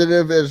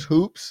competitive as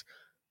Hoops,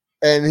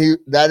 and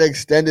that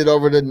extended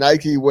over to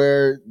Nike,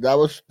 where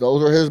those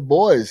are his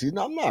boys.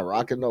 I'm not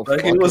rocking no.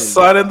 Like he was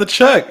signing the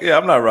check. Yeah,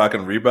 I'm not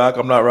rocking Reebok.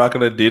 I'm not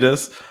rocking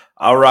Adidas.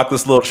 I'll rock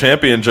this little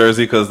champion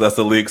jersey because that's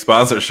the league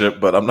sponsorship.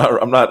 But I'm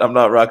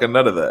not rocking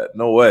none of that.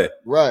 No way.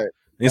 Right.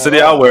 He said,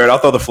 "Yeah, I'll wear it. I'll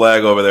throw the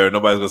flag over there.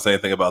 Nobody's gonna say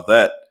anything about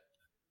that."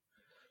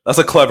 That's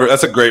a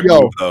great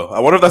move, though. I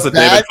wonder if that's a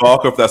David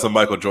Falk or if that's a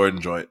Michael Jordan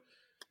joint.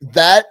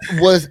 That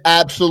was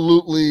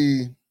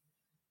absolutely.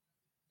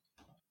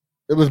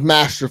 It was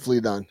masterfully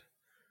done.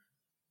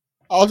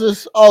 I told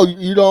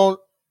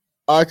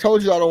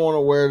you I don't want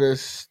to wear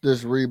this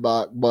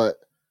Reebok, but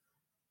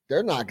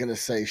they're not gonna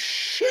say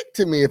shit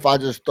to me if I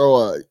just throw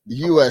a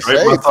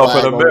USA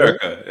flag in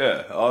America.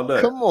 Yeah, all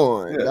day. Come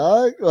on,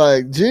 dog.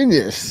 Like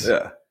genius.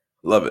 Yeah.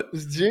 Love it.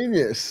 It's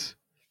genius.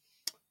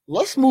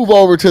 Let's move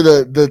over to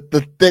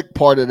the thick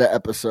part of the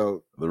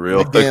episode. The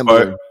real thick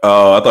part?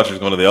 Oh, I thought you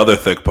were going to the other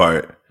thick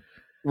part.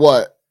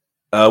 What?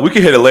 We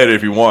can hit it later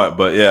if you want,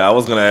 but yeah, I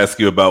was going to ask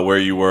you about where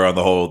you were on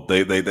the whole.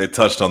 They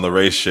touched on the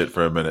race shit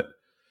for a minute.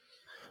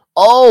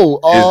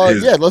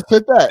 Yeah, let's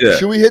hit that. Yeah.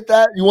 Should we hit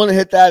that? You want to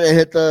hit that and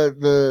hit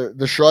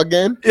the shrug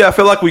game? Yeah, I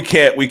feel like we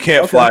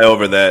can't fly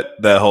over that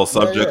whole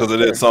subject because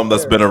it is something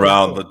that's been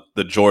around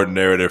the Jordan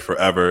narrative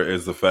forever.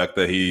 Is the fact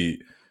that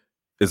he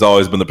has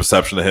always been the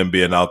perception of him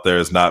being out there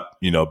as not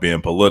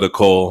being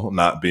political,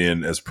 not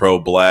being as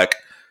pro-black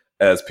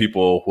as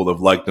people would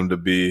have liked him to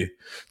be.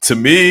 To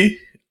me,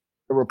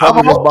 the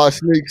Republicans buy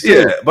sneaks.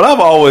 Yeah, but I've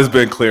always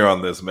been clear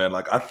on this, man.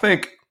 Like I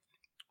think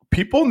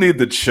people need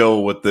to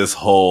chill with this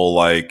whole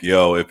like,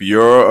 if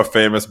you're a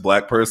famous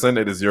black person,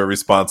 it is your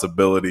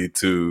responsibility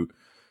to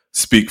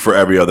speak for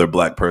every other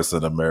black person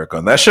in America.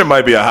 And that shit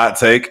might be a hot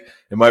take.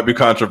 It might be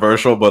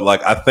controversial, but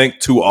like I think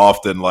too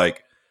often,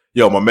 like,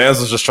 my man's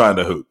was just trying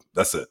to hoop.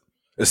 That's it.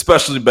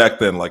 Especially back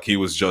then, like he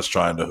was just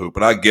trying to hoop.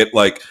 And I get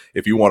like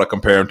if you want to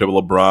compare him to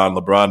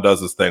LeBron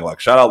does this thing. Like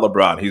shout out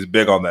LeBron. He's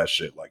big on that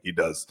shit. Like he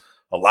does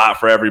a lot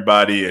for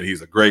everybody and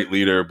he's a great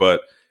leader.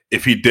 But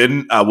if he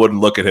didn't, I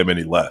wouldn't look at him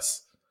any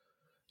less.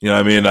 You know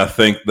what I mean? I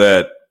think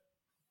that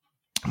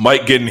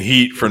Mike getting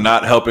heat for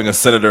not helping a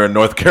senator in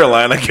North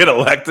Carolina get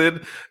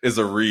elected is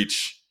a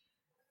reach.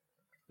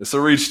 It's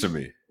a reach to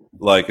me.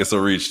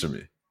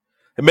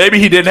 And maybe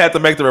he didn't have to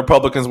make the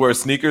Republicans wear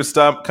sneakers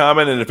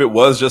comment, and if it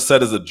was just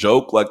said as a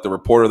joke, like the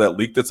reporter that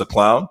leaked it's a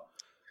clown.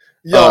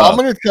 I'm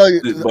going to tell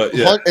you,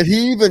 and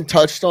he even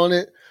touched on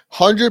it.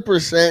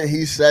 100%,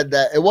 he said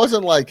that it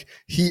wasn't like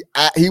he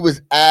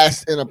was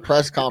asked in a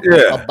press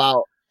conference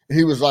about.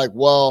 He was like,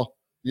 "Well,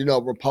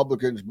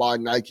 Republicans buy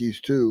Nikes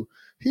too."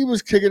 He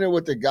was kicking it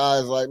with the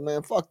guys, like,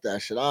 "Man, fuck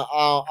that shit.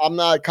 I'm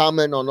not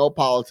commenting on no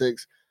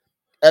politics."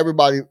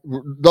 Everybody,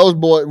 those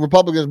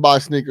Republicans buy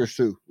sneakers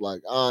too. Like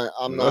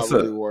I'm not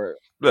really worried.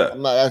 Yeah,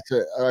 I'm not. That's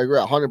it. I agree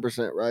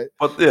 100%. Right.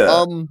 But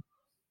yeah,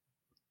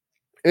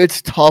 it's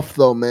tough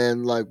though,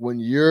 man. Like when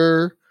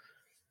you're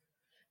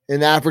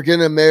an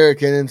African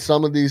American in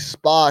some of these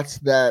spots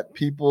that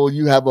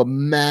you have a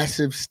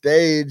massive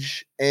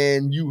stage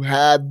and you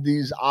have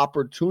these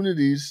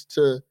opportunities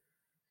to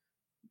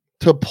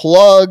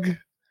plug,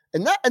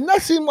 and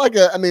that seemed like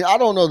I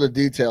don't know the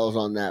details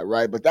on that,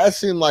 right? But that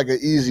seemed like an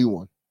easy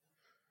one.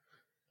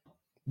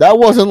 That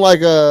wasn't like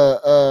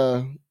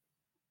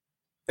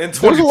in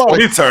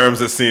 2020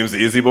 terms, it seems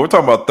easy, but we're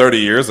talking about 30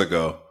 years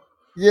ago.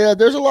 Yeah,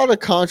 there's a lot of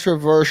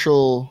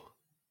controversial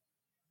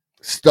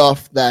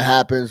stuff that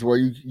happens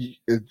where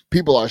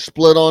people are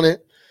split on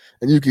it,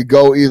 and you could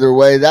go either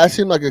way. That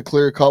seemed like a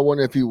clear-cut one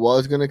if he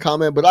was going to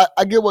comment, but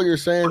I get what you're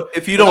saying. But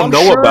if you don't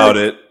know about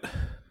it,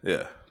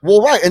 yeah.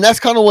 Well, right, and that's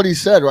kind of what he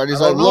said, right? He's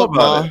like, "Look,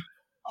 man,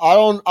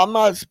 I'm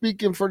not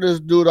speaking for this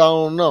dude. I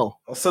don't know.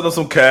 I'll send him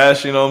some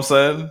cash. You know what I'm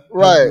saying?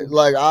 Right.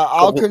 Like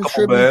I'll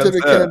contribute to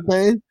the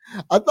campaign.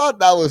 I thought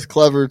that was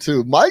clever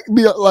too. Mike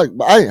be like,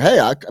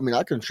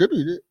 I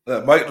contributed.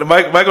 Mike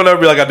will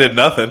never be like I did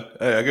nothing.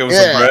 Hey, I give him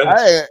some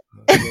bread.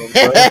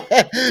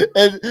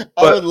 And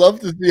I would love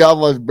to see how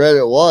much bread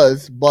it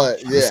was,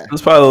 but yeah,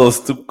 it's probably a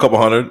couple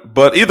hundred.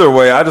 But either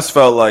way, I just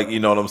felt like, you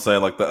know what I'm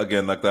saying. Like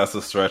that's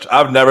a stretch.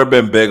 I've never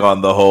been big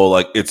on the whole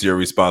like it's your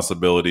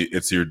responsibility,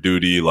 it's your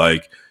duty.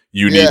 Like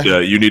you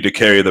need to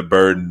carry the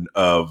burden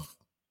of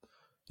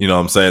you know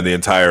what I'm saying, the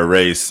entire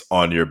race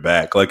on your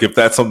back. Like if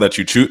that's something that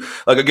you choose,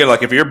 like again,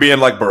 like if you're being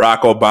like Barack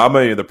Obama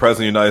and you're the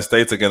president of the United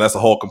States, again, that's a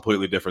whole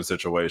completely different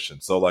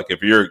situation. So like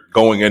if you're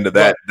going into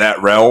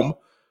that realm,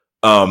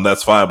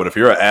 that's fine. But if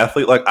you're an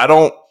athlete, like I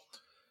don't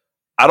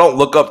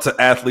look up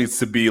to athletes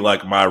to be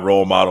like my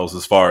role models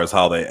as far as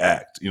how they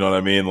act. You know what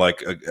I mean?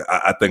 Like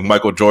I think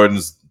Michael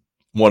Jordan's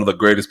one of the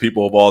greatest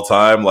people of all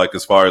time. Like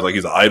as far as like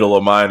he's an idol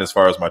of mine as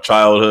far as my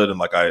childhood, and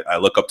like I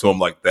look up to him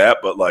like that.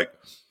 But like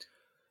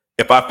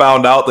if I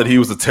found out that he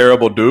was a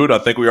terrible dude, I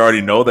think we already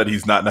know that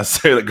he's not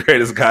necessarily the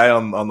greatest guy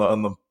on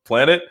the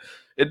planet.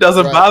 It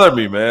doesn't bother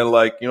me, man.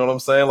 Like, you know what I'm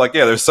saying? Like,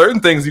 yeah, there's certain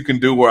things you can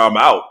do where I'm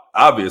out,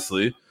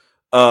 obviously.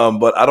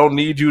 But I don't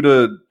need you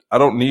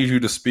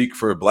to speak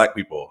for black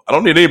people. I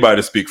don't need anybody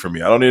to speak for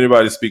me. I don't need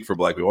anybody to speak for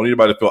black people. I don't need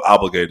anybody to feel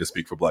obligated to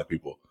speak for black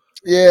people.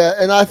 Yeah,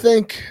 and I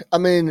think, I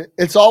mean,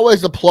 it's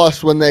always a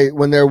plus when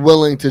they're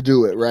willing to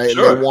do it, right?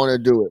 Sure. And they want to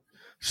do it.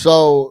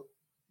 So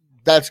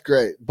that's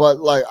great. But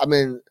like, I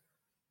mean,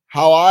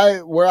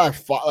 where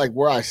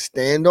I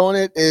stand on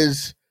it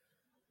is,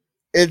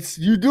 it's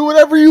you do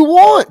whatever you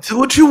want. Do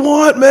what you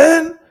want,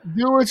 man.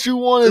 Do what you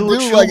want to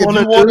do. Like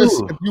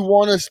if you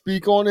want to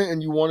speak on it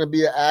and you want to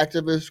be an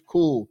activist,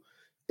 cool.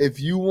 If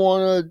you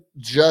want to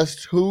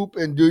just hoop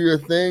and do your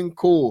thing,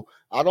 cool.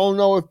 I don't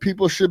know if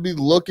people should be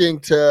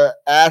looking to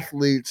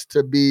athletes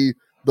to be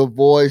the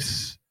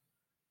voice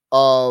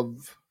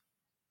of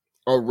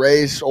a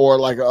race or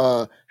like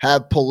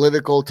have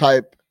political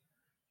type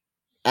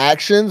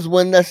actions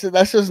when that's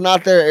just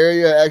not their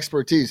area of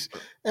expertise.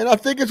 And I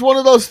think it's one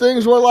of those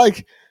things where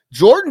like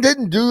Jordan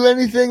didn't do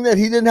anything that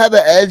he didn't have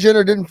an edge in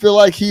or didn't feel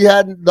like he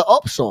had the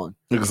ups on.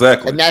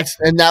 Exactly. And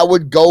that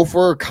would go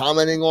for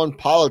commenting on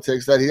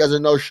politics that he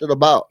doesn't know shit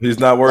about. He's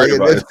not worried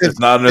about it. It's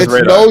not on his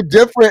radar.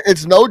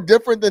 It's no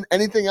different than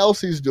anything else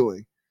he's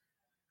doing.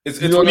 It's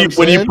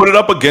when you put it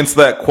up against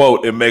that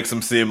quote, it makes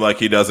him seem like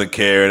he doesn't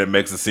care, and it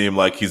makes it seem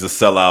like he's a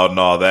sellout and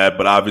all that.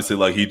 But obviously,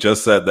 like he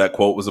just said, that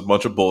quote was a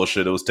bunch of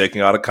bullshit. It was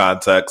taken out of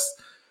context,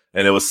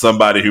 and it was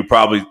somebody who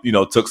probably, you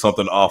know, took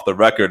something off the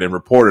record and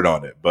reported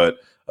on it. But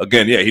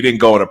again, yeah, he didn't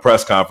go in a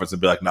press conference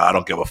and be like, "Nah, I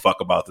don't give a fuck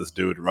about this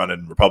dude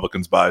running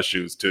Republicans buy his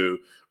shoes too.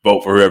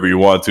 Vote for whoever you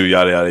want to,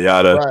 yada yada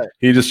yada." Right.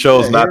 He just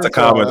chose not to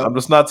comment. I'm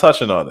just not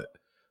touching on it.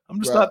 I'm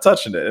just not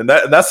touching it. And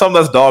that's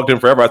something that's dogged him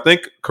forever. I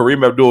think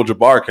Kareem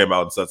Abdul-Jabbar came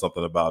out and said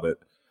something about it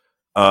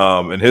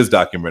in his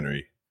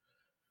documentary.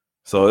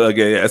 So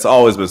again, yeah, it's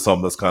always been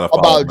something that's kind of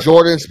about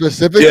Jordan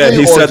specifically. Yeah,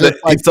 he said that.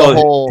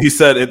 He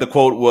said it. The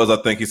quote was,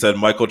 I think he said,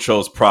 Michael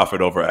chose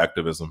profit over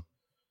activism.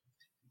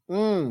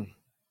 Yeah,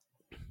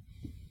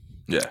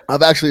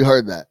 I've actually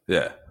heard that.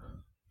 Yeah.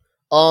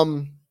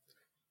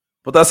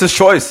 But that's his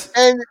choice.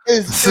 And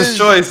it's his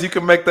choice. You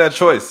can make that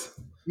choice.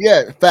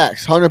 Yeah,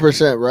 facts,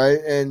 100%, right?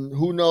 And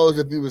who knows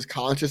if he was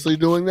consciously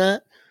doing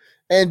that?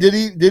 And did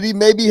he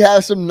maybe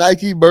have some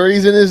Nike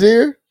birdies in his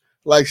ear,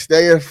 like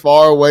stay as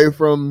far away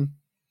from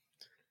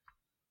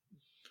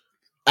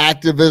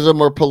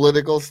activism or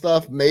political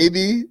stuff?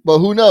 Maybe, but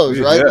who knows,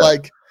 right? Yeah.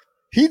 Like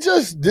he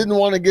just didn't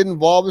want to get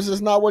involved. This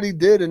is not what he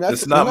did, and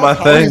that's it's not my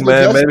thing,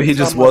 man. Maybe he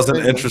just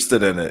wasn't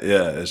interested in it.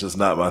 Yeah, it's just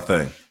not my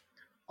thing.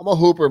 I'm a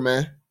hooper,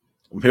 man.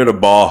 I'm here to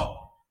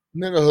ball.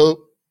 I'm here to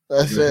hoop.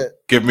 That's it.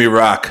 Give me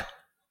rock.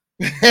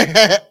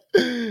 But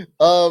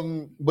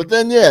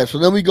then so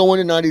then we go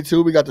into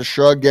 92. We got the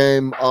Shrug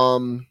game.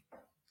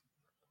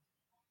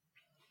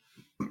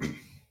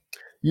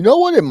 You know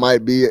what it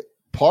might be?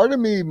 Part of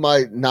me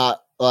might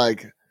not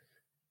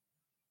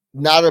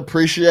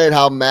appreciate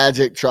how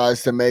Magic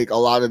tries to make a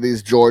lot of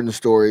these Jordan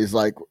stories.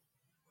 Like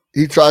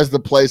he tries to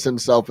place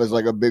himself as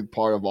like a big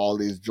part of all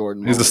these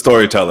Jordan. He's a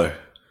storyteller.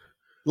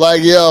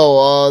 Like,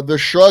 the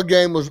Shrug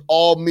game was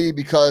all me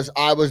because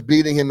I was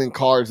beating him in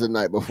cards the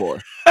night before.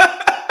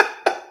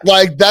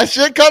 Like that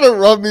shit kind of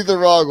rubbed me the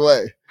wrong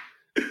way.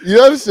 You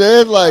know what I'm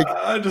saying? Like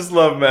I just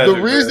love Magic.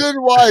 The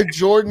reason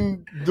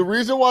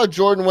why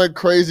Jordan went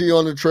crazy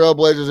on the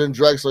Trailblazers and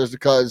Drexler is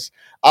because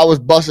I was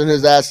busting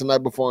his ass the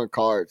night before in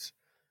cards.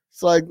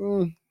 It's like,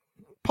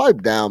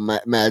 pipe down,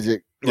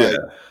 Magic. Like,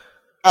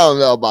 I don't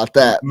know about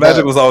that.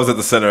 Magic was always at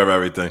the center of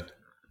everything.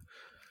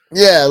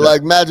 Yeah,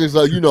 like Magic's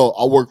like,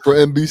 I work for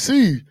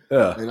NBC.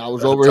 Yeah. And I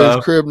was over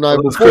his crib night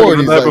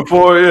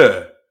before.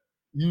 Yeah.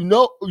 You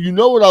know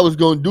what I was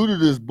going to do to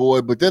this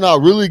boy, but then I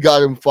really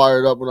got him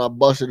fired up when I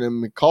busted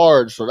him in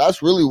cards. So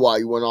that's really why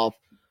he went off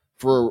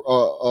for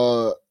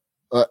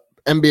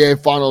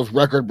NBA Finals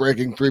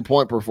record-breaking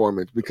 3-point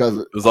performance because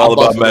it was all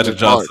about Magic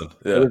Johnson.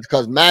 Yeah, it's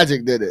because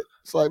Magic did it.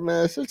 It's like,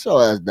 man, sit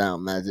your ass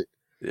down, Magic.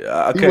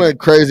 Yeah, he went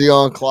crazy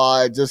on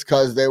Clyde just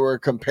because they were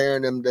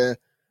comparing him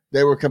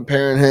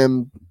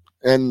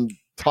and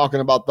talking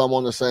about them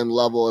on the same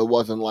level. It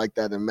wasn't like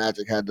that, and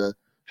Magic had to.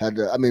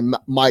 I mean,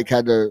 Mike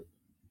had to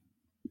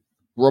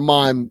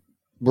remind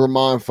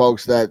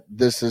folks that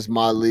this is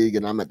my league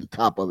and I'm at the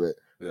top of it.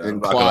 Yeah,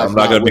 and I'm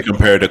not going to be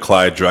compared to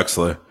Clyde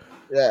Drexler.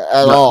 Yeah,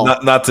 at all.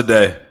 Not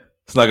today.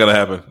 It's not going to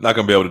happen. Not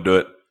going to be able to do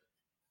it.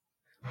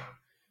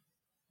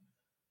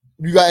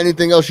 You got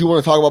anything else you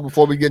want to talk about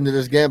before we get into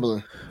this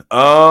gambling?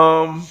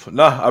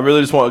 I really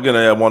just want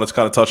I wanted to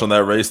kind of touch on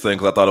that race thing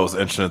because I thought it was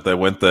interesting that they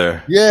went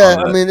there. Yeah,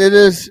 I mean it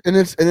is, and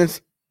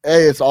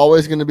it's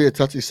always going to be a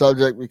touchy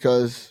subject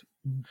because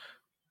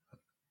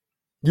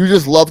you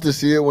just love to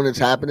see it when it's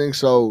happening.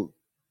 So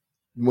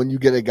when you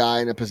get a guy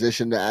in a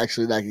position to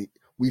actually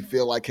we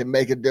feel like can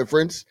make a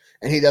difference,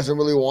 and he doesn't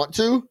really want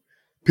to,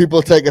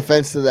 people take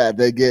offense to that.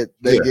 They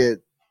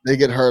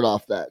get hurt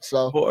off that.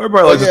 So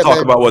everybody likes to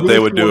talk about what they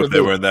would do if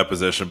they were in that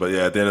position. But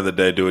yeah, at the end of the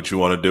day, do what you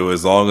want to do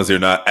as long as you're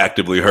not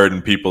actively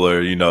hurting people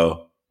or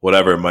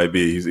whatever it might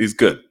be. He's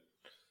good.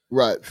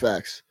 Right,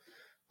 facts.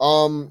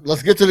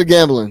 Let's get to the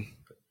gambling.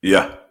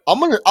 Yeah, I'm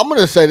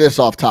gonna say this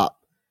off top.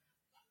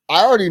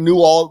 I already knew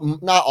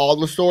not all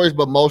the stories,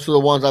 but most of the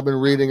ones I've been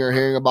reading or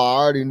hearing about. I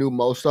already knew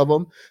most of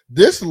them.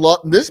 This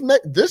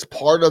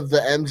part of the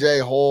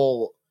MJ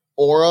whole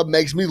aura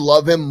makes me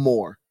love him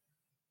more.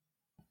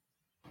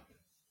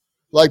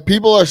 Like,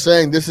 people are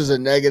saying this is a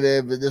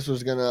negative, that this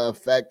was going to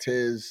affect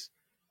his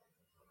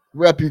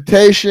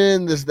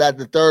reputation, this, that,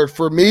 the third.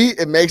 For me,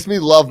 it makes me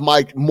love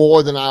Mike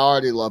more than I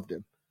already loved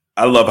him.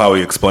 I love how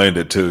he explained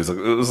it, too. He's like,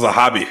 it was a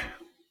hobby.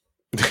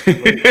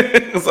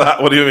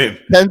 What do you mean?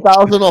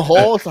 10,000 a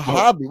hole? It's a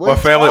hobby. My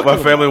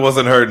family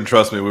wasn't hurting.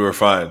 Trust me, we were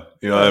fine.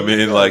 You know what I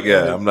mean? Like,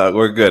 yeah,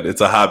 we're good.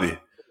 It's a hobby.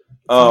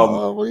 What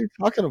are you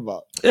talking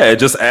about? Yeah, it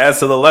just adds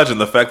to the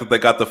legend. The fact that they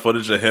got the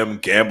footage of him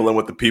gambling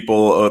with the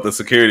people, the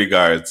security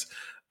guards.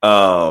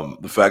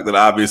 The fact that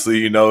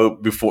obviously,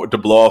 before to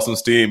blow off some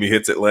steam, he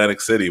hits Atlantic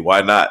City.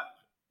 Why not?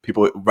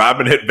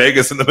 Robin hit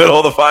Vegas in the middle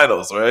of the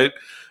finals, right?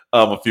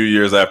 A few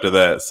years after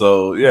that.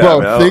 So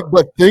yeah,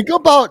 but think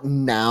about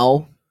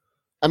now.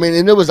 I mean,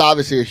 and it was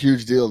obviously a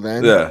huge deal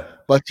then. Yeah.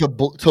 But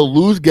to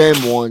lose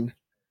game one,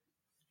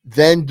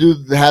 then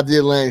have the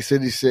Atlantic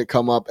City shit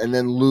come up, and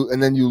then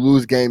you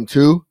lose game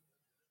two.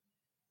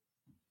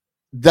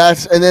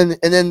 That's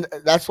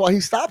why he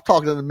stopped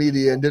talking to the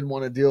media and didn't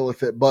want to deal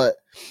with it. But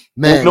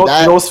man, you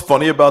know what's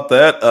funny about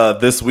that?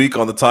 This week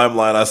on the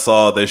timeline, I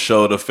saw they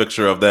showed a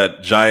picture of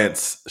that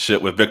Giants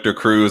shit with Victor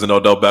Cruz and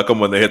Odell Beckham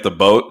when they hit the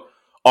boat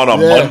on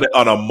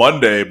a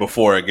Monday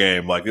before a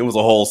game. Like, it was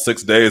a whole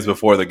 6 days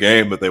before the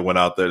game that they went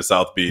out there to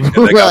South Beach,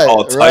 and they got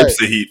all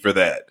types of heat for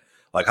that.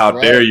 Like, how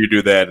dare you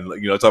do that? And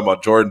talking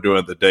about Jordan doing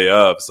it the day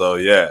of. So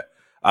yeah.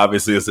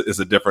 Obviously, it's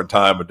a different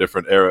time, a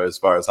different era as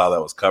far as how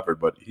that was covered,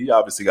 but he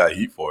obviously got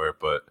heat for it.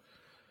 But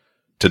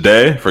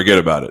today, forget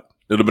about it.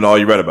 It would have been all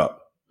you read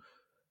about.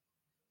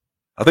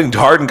 I think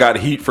Harden got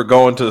heat for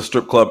going to the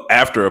strip club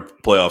after a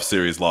playoff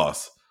series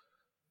loss.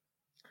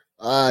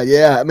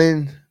 Yeah. I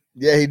mean,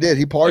 yeah, he did.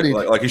 He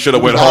partied. Like he should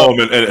have went home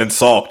and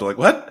sulked. Like,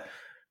 what?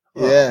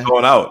 Yeah.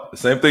 Going out. The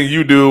same thing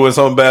you do when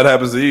something bad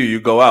happens to you.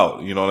 You go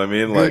out. You know what I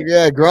mean? Like,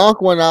 yeah,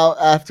 Gronk went out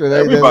after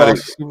that. Everybody.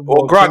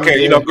 Well, Gronk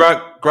can't.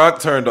 Gronk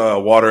turned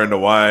water into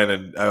wine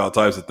and all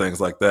types of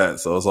things like that.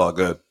 So it's all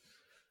good.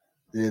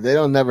 Yeah, they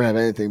don't never have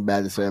anything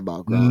bad to say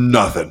about Gronk.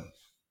 Nothing.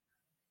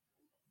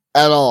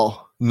 At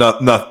all.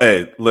 Nothing.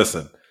 Hey,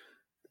 listen.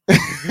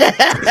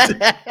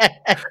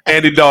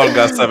 Andy Dalton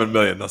got $7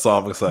 million. That's all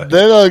I'm gonna say.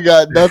 They don't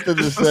got nothing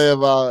to say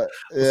about.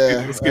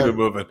 Yeah, let's keep it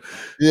moving.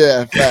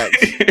 Yeah, facts.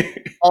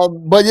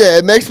 But yeah,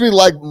 it makes me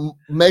like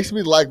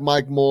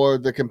Mike more.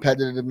 The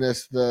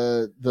competitiveness,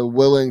 the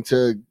willing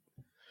to.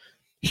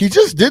 He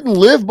just didn't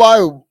live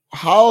by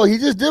how he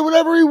just did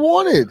whatever he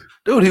wanted.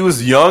 Dude, he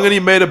was young and he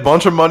made a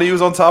bunch of money. He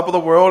was on top of the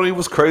world and he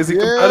was crazy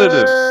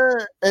competitive.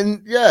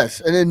 And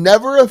it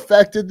never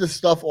affected the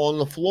stuff on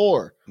the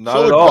floor.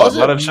 Not at all. It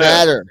doesn't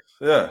matter.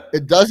 Yeah.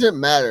 It doesn't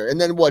matter. And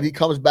then he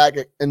comes back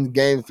in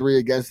game 3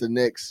 against the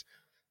Knicks,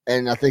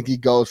 and I think he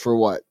goes for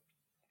what?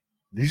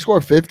 Did he score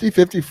 50,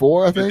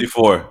 54, I think?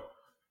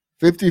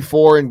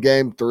 54 in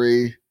game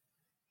 3.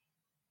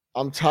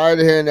 I'm tired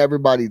of hearing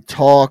everybody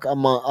talk.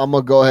 I'm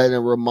gonna go ahead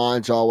and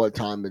remind y'all what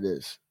time it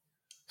is.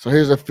 So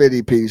here's a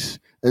 50 piece,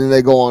 and then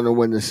they go on to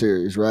win the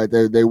series, right?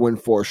 They win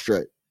 4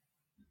 straight.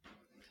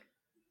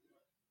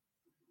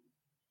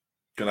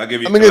 Can I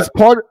give you? I mean, it's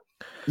part of,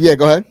 yeah,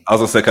 go ahead. I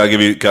was gonna say, can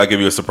I give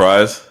you a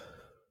surprise?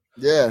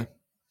 Yeah.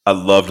 I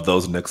loved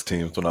those Knicks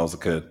teams when I was a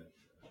kid.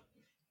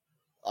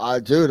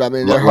 Dude, I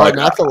mean, they're hard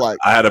not to like.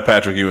 I had a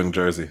Patrick Ewing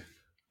jersey.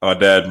 My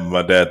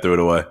dad threw it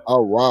away.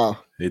 Oh, wow.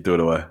 He threw it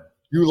away.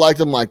 You liked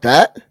him like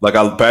that?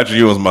 Patrick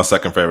Ewing was my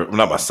second favorite.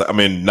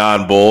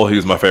 Non-Bull. He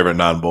was my favorite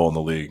non-Bull in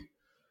the league.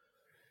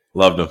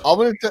 Loved him.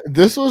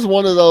 This was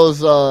one of those.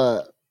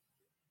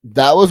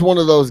 That was one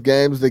of those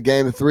games, the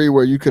game 3,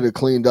 where you could have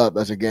cleaned up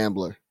as a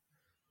gambler.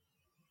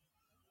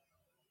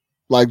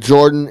 Like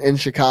Jordan in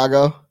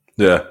Chicago.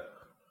 Yeah.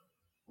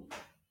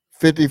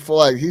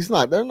 54.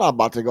 Like they're not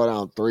about to go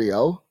down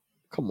 3-0.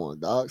 Come on,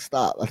 dog.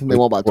 Stop. I think they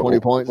won by 20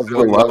 points. What do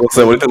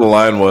you think the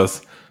line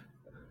was?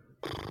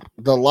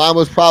 The line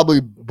was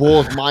probably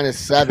Bulls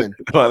 -7.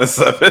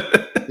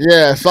 -7.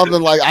 Yeah, something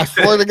like. I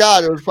swear to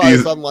God, it was probably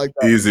something like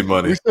that. Easy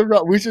money.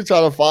 We should try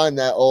to find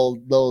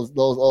those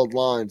old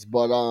lines,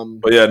 but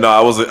yeah, no, I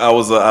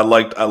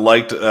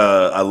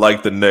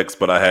liked the Knicks,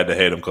 but I had to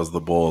hate them because of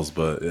the Bulls.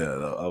 But yeah,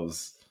 I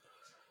was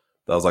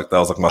That was like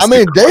my. I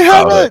mean, they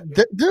had childhood.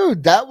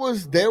 dude.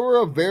 They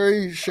were a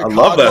very Chicago I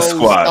love that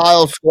squad.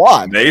 Style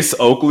squad. Mace,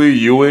 Oakley,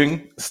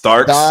 Ewing,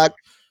 Starks, Doc,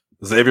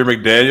 Xavier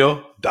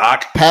McDaniel,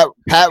 Doc, Pat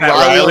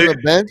Riley on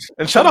the bench,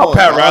 and shout out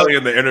Pat Riley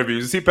in the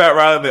interviews. You see Pat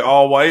Riley in the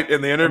all white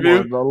in the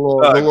interview, the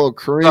little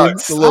cream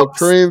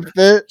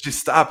fit. Just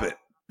stop it.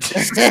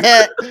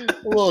 A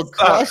little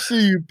crushy,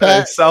 you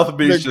Pat. South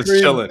Beach just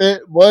chilling.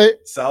 Fit,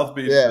 what? South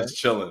Beach just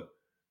chilling.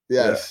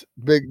 Yes,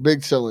 yeah.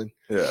 big chilling.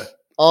 Yeah.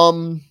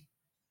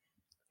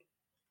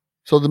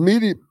 So the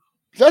media,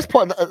 that's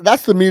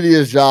the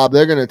media's job.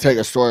 They're gonna take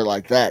a story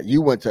like that.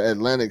 You went to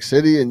Atlantic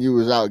City and you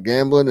was out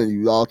gambling and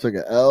you all took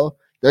an L.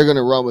 They're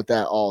gonna run with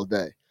that all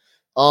day.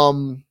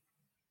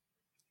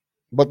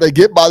 But they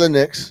get by the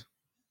Knicks.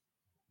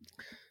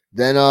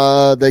 Then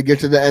they get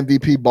to the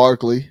MVP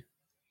Barkley.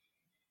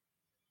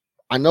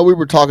 I know we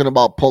were talking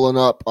about pulling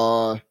up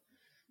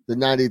the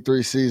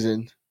 93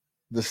 season,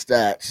 the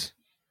stats.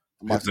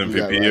 His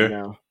MVP year?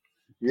 Now.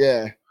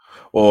 Yeah.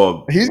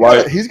 Well, he's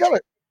got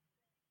a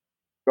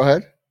Go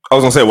ahead. I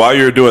was gonna say while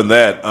you're doing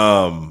that,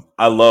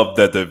 I love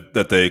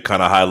that they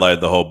kind of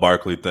highlighted the whole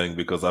Barkley thing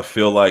because I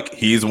feel like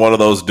he's one of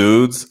those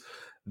dudes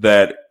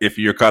that if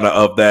you're kind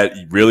of that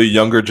really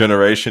younger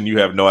generation, you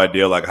have no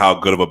idea like how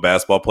good of a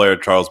basketball player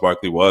Charles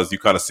Barkley was. You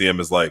kind of see him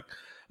as like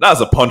not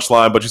as a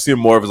punchline, but you see him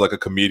more of as like a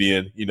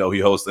comedian. You know, he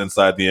hosts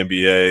Inside the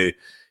NBA.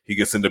 He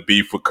gets into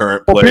beef with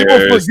current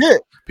players.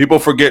 People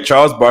forget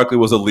Charles Barkley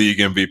was a league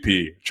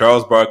MVP.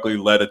 Charles Barkley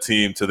led a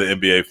team to the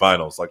NBA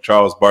Finals. Like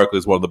Charles Barkley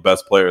is one of the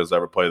best players to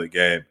ever play the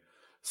game.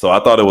 So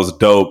I thought it was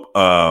dope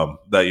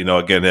that, you know,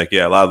 again, a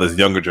lot of this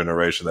younger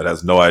generation that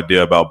has no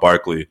idea about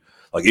Barkley.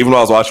 Like even when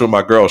I was watching with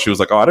my girl, she was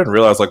like, oh, I didn't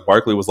realize like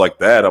Barkley was like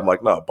that. I'm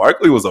like, no,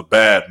 Barkley was a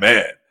bad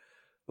man.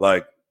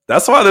 Like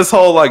that's why this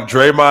whole like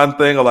Draymond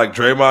thing or like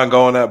Draymond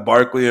going at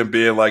Barkley and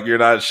being like, you're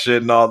not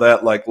shit and all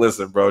that. Like,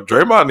 listen, bro,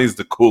 Draymond needs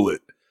to cool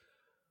it.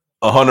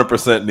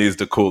 100% needs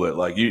to cool it.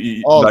 Like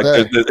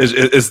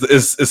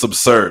it's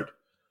absurd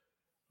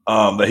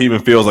that he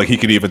even feels like he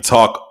could even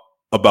talk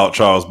about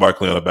Charles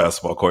Barkley on a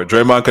basketball court.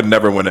 Draymond could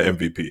never win an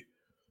MVP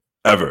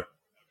ever.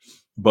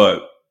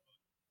 But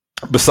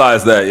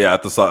besides that, yeah,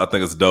 I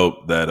think it's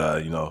dope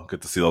that you know,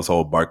 get to see those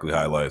whole Barkley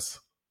highlights.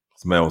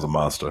 This man was a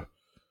monster.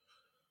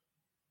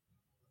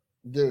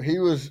 Dude, he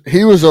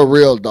was a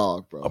real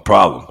dog, bro. A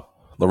problem.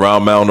 The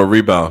round mound or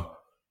rebound.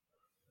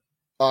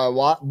 All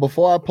right,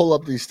 before I pull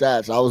up these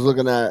stats, I was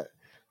looking at,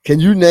 can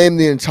you name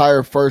the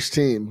entire first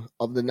team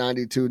of the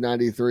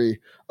 92-93?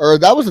 Or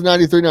that was the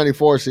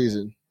 93-94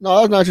 season. No,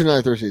 that was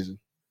 92-93 season.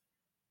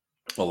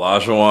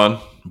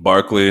 Olajuwon,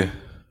 Barkley,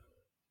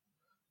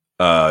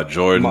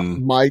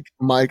 Jordan.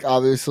 Mike,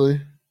 obviously.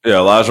 Yeah,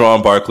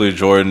 Olajuwon, Barkley,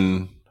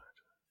 Jordan,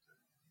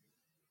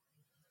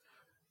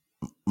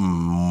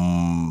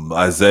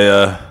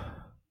 Isaiah.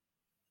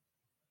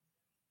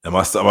 Am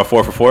I 4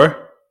 for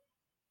 4?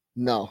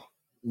 No.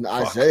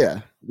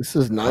 Isaiah. This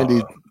is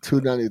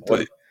 92,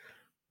 93.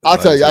 I'll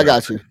tell you. I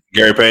got you.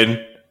 Gary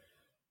Payton?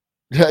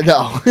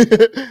 No.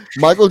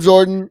 Michael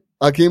Jordan,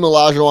 Hakeem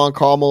Olajuwon,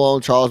 Karl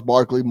Malone, Charles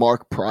Barkley,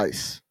 Mark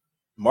Price.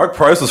 Mark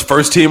Price was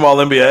first team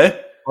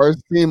All-NBA?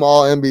 First team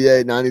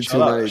All-NBA, 92,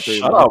 93.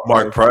 Shout out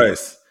Mark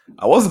Price.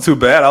 I wasn't too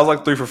bad. I was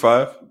like 3 for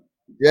 5.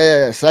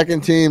 Yeah.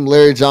 Second team,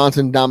 Larry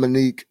Johnson,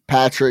 Dominique,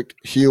 Patrick,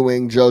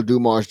 Ewing, Joe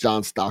Dumars,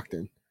 John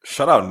Stockton.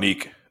 Shout out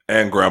Neek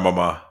and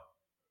Grandmama.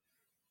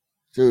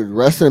 Dude,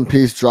 rest in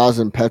peace,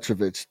 Drazen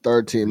Petrovic,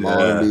 third team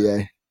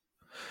All-NBA.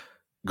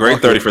 Great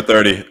 30 for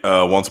 30.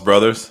 Once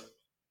Brothers.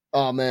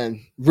 Oh,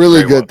 man.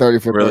 Really good 30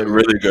 for 30.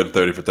 Really good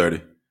 30 for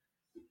 30.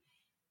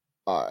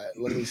 All right,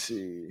 let me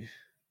see.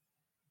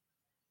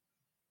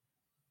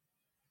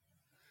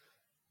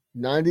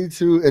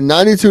 92 and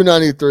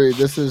 92-93.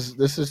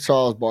 This is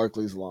Charles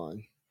Barkley's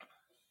line.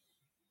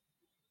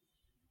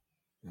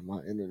 My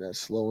internet's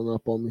slowing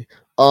up on me.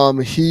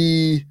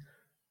 He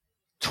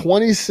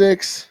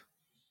 26.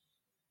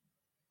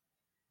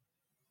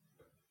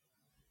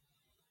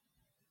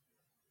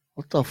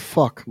 What the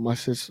fuck? My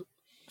shit's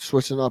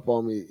switching up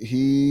on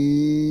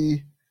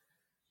me.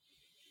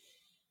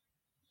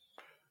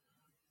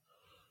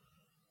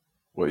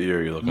 What year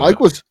are you looking Mike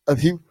at? was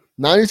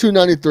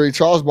 92-93.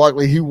 Charles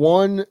Barkley, he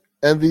won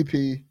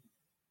MVP.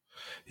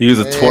 He was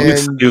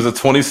a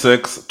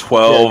 26,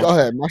 12. Yeah, go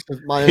ahead.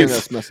 My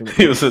internet's messing up.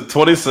 He was a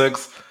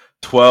 26,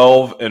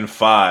 12, and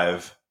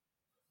 5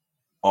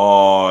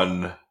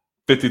 on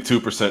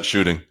 52%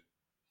 shooting.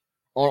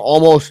 On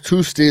almost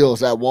 2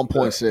 steals at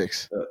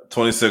 1.6.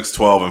 26,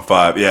 12, and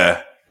 5.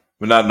 Yeah.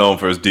 We're not known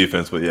for his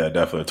defense, but yeah,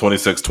 definitely.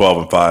 26,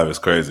 12, and 5 is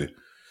crazy.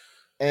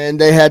 And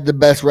they had the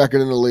best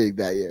record in the league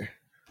that year.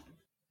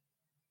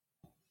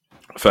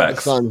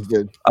 Facts. The Suns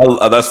did.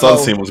 That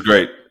Suns team was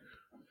great.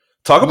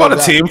 Talk about a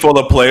team full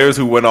of players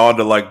who went on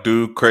to like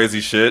do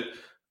crazy shit.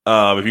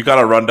 If you kind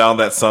of run down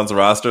that Suns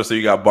roster, so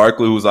you got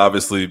Barkley, who's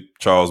obviously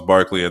Charles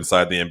Barkley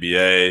inside the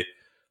NBA,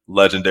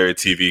 legendary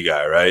TV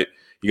guy, right?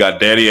 You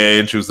got Danny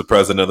Ainge, who's the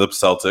president of the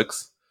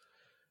Celtics.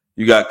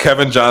 You got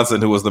Kevin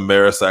Johnson, who was the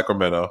mayor of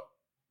Sacramento.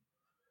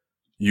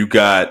 You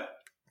got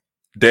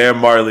Dan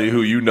Marley,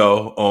 who you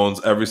know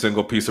owns every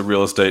single piece of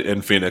real estate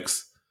in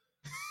Phoenix.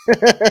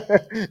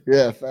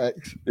 Yeah,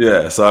 facts.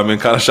 Yeah, so I mean,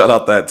 kind of shout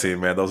out that team,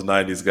 man. Those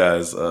 '90s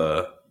guys,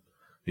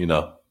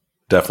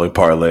 definitely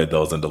parlayed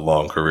those into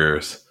long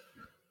careers.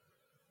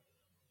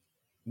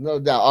 No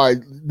doubt. All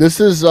right, this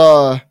is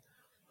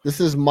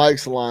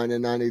Mike's line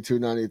in 92,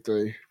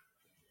 93.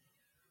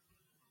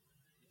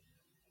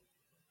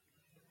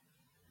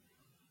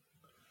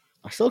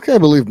 I still can't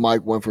believe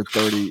Mike went for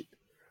 30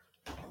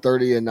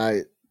 a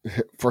night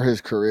for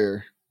his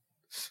career.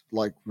 It's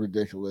like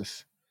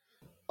ridiculous.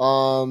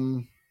 Yeah,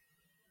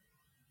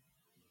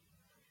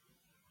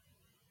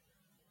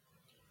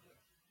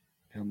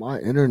 my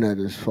internet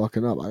is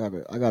fucking up. I got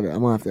it. I'm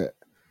gonna have to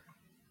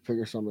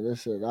figure some of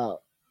this shit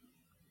out.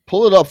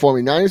 Pull it up for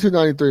me. 92,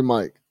 93,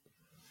 Mike.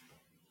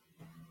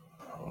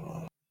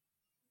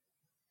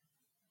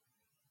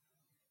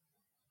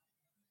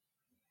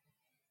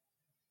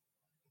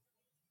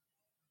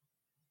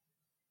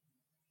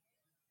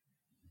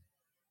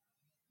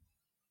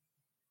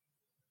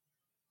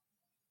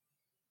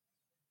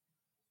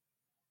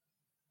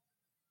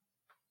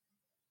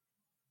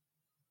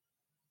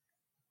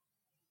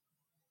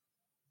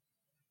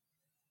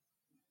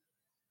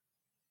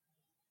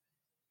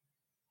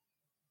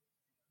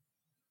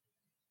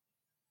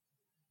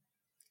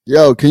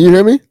 Yo, can you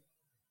hear me?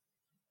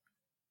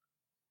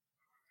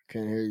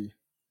 Can't hear you.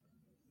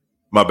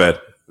 My bad.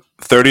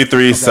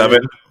 33-7,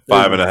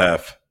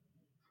 5.5.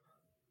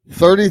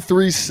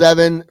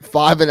 33-7,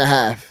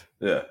 5.5.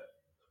 Yeah.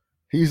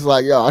 He's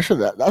like, yo, I should.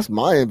 That's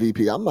my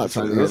MVP. I'm not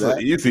trying to hear That's that.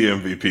 an easy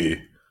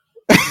MVP.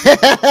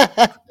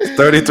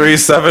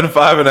 33-7,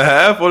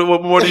 5.5.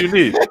 What more do you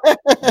need?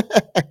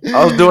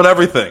 I was doing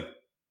everything.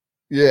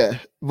 Yeah,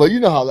 but you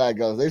know how that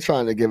goes. They're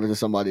trying to give it to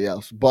somebody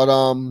else. But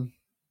and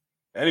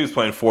he was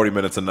playing 40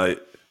 minutes a night.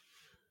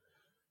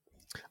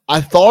 I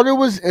thought it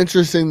was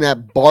interesting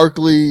that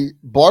Barkley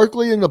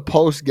in the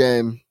post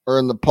game or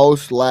in the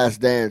post Last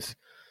Dance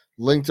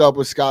linked up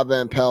with Scott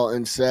Van Pelt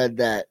and said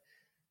that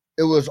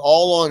it was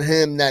all on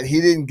him that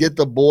he didn't get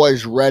the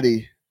boys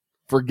ready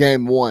for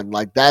game one.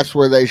 Like that's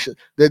where they should.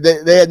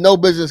 They had no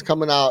business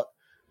coming out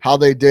how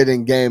they did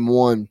in game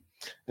one,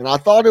 and I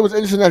thought it was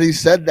interesting that he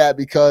said that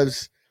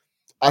because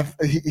I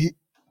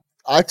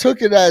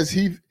took it as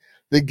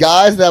the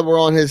guys that were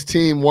on his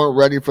team weren't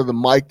ready for the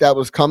mic that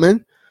was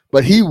coming.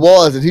 But he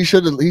was, and he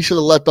should have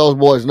let those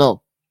boys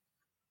know.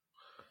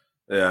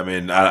 Yeah, I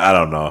mean, I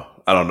don't know.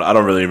 I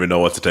don't really even know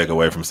what to take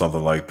away from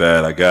something like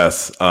that, I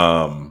guess.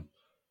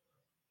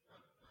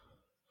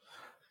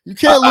 You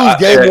can't lose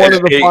game one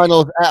of the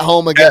finals at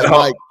home against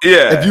Mike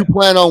if you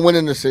plan on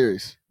winning the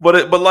series.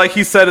 But like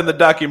he said in the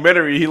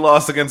documentary, he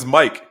lost against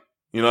Mike.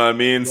 You know what I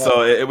mean? Yeah.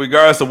 So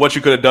regardless of what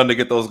you could have done to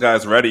get those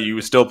guys ready, you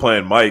were still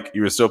playing Mike.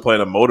 You were still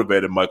playing a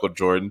motivated Michael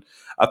Jordan.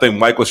 I think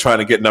Mike was trying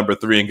to get number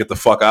 3 and get the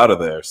fuck out of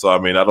there. So, I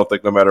mean, I don't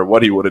think no matter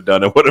what he would have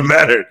done, it would have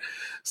mattered.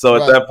 So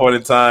at that point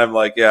in time,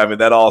 like, yeah, I mean,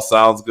 that all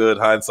sounds good.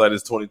 Hindsight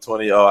is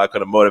 2020. Oh, I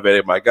could have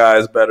motivated my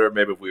guys better.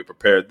 Maybe if we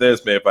prepared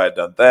this, maybe if I had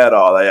done that,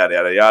 all that, yada,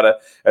 yada, yada.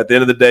 At the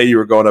end of the day, you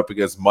were going up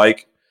against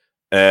Mike.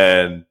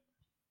 And,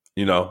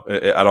 you know,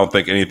 I don't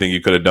think anything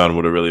you could have done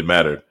would have really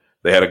mattered.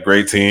 They had a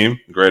great team,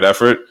 great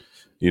effort,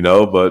 you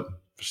know, but it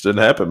just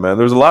didn't happen, man.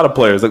 There's a lot of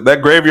players. Like,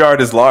 that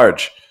graveyard is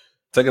large.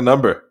 Take a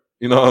number.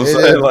 You know what I'm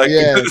saying? Like,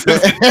 yeah.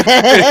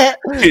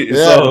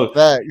 So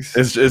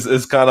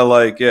it's kind of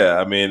like, yeah.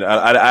 I mean,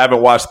 I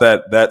haven't watched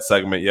that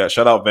segment yet.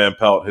 Shout out Van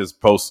Pelt. His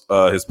post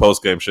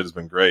game shit has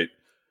been great.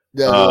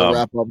 Yeah,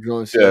 wrap up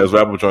joints. Yeah, his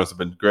wrap up joints have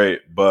been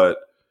great, but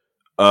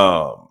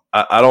I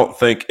don't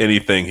think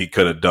anything he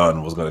could have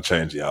done was going to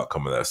change the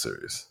outcome of that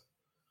series.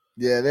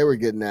 Yeah, they were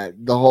getting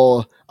that. The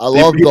whole I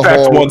love the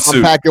whole one suit.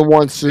 I'm packing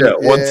one suit.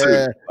 Yeah, one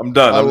suit. I'm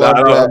done.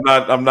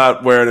 I'm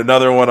not wearing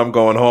another one. I'm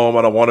going home.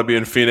 I don't want to be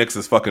in Phoenix.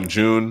 It's fucking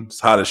June. It's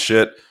hot as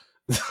shit.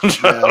 I'm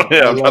trying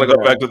to go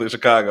back to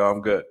Chicago.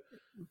 I'm good.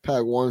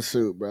 Pack one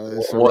suit,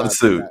 bro. One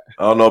suit.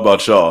 I don't know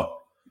about y'all.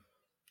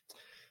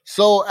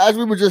 So as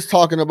we were just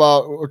talking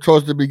about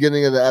towards the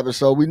beginning of the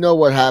episode, we know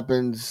what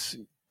happens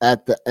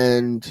at the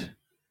end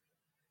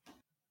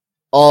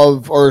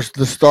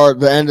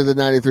the end of the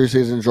 93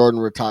 season. Jordan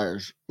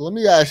retires. Let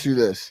me ask you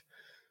this.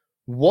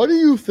 What do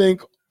you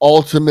think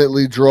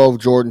ultimately drove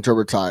Jordan to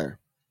retire?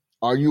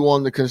 Are you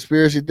on the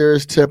conspiracy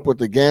theorist tip with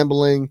the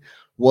gambling?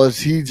 Was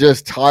he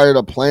just tired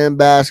of playing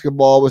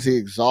basketball? Was he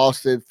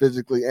exhausted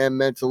physically and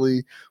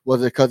mentally?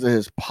 Was it because of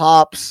his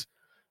pops?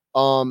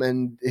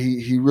 And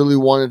he really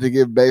wanted to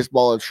give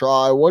baseball a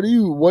try. Where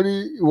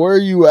are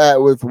you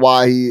at with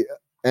why he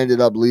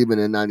ended up leaving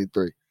in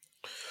 93?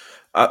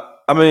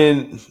 I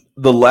mean,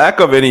 the lack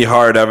of any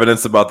hard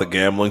evidence about the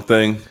gambling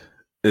thing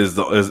is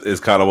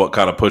kind of what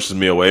kind of pushes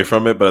me away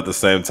from it. But at the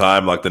same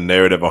time, like the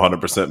narrative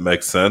 100%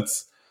 makes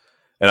sense.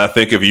 And I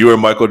think if you were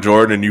Michael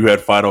Jordan and you had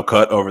Final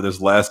Cut over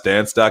this Last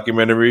Dance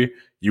documentary,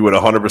 you would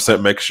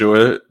 100% make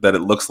sure that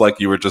it looks like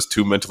you were just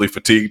too mentally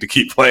fatigued to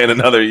keep playing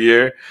another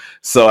year.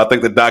 So I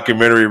think the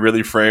documentary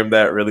really framed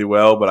that really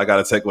well, but I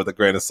got to take it with a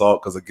grain of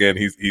salt because, again,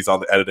 he's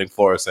on the editing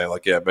floor saying,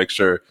 like, yeah, make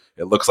sure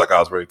it looks like I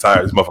was really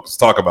tired. These motherfuckers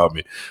talk about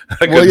me.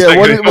 Well, yeah,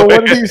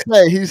 what did he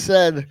say? He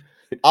said,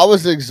 I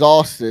was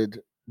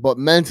exhausted, but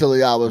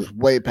mentally I was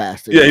way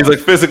past it. Yeah, he's like,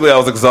 physically I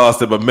was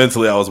exhausted, but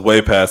mentally I was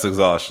way past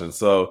exhaustion.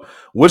 So,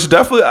 which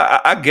definitely,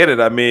 I get it.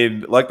 I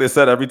mean, like they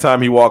said, every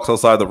time he walks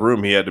outside the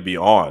room, he had to be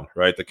on,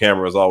 right? The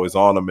camera was always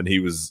on him, and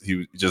he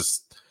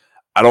just,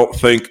 I don't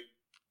think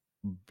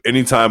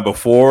anytime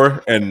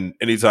before and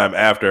anytime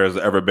after has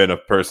ever been a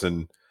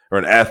person or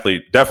an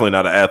athlete, definitely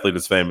not an athlete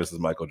as famous as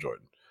Michael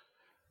Jordan.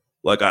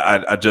 Like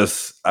I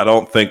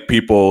don't think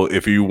people,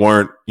 if you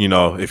weren't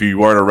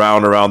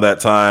around that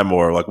time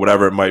or like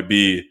whatever it might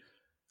be,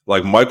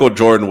 like Michael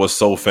Jordan was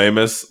so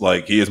famous,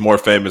 like he is more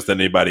famous than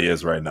anybody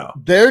is right now.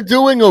 They're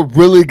doing a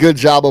really good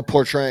job of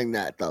portraying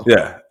that, though.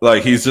 Yeah,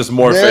 like he's just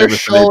more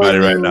famous than anybody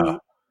right now.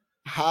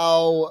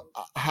 How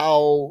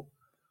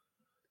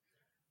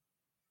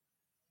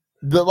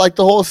the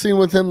whole scene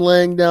with him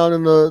laying down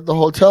in the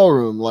hotel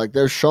room, like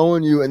they're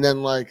showing you, and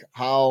then like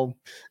how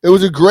it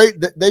was a great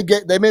they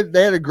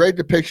had a great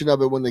depiction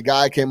of it when the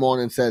guy came on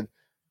and said,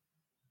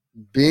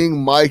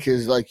 being Mike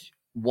is like,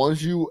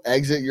 once you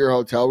exit your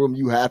hotel room,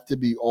 you have to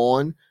be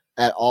on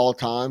at all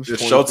times.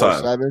 It's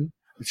showtime.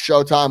 It's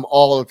showtime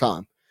all the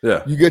time.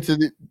 Yeah.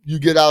 You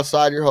get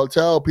outside your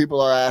hotel,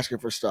 people are asking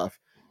for stuff.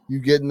 You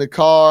get in the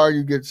car,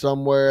 you get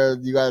somewhere,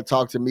 you got to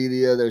talk to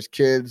media. There's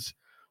kids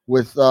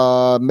with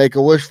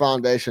Make-A-Wish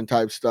Foundation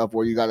type stuff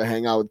where you got to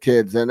hang out with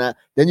kids. Then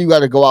you got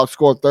to go out,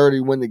 score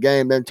 30, win the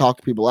game, then talk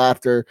to people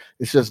after.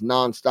 It's just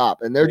nonstop.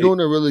 And they're doing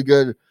a really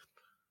good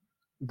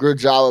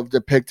job of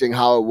depicting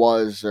how it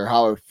was, or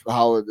how it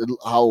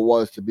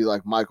was to be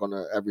like Mike on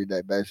an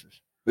everyday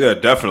basis. Yeah,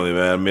 definitely,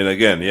 man. I mean,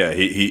 again, yeah,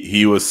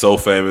 he was so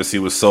famous, he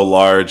was so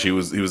large, he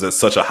was at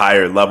such a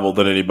higher level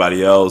than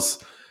anybody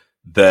else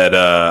that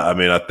I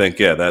mean, I think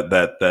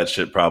that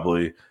shit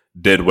probably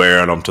did wear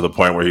on him to the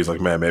point where he's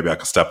like, man, maybe I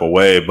could step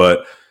away.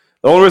 But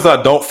the only reason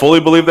I don't fully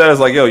believe that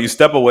is like, yo, you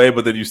step away,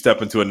 but then you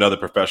step into another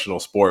professional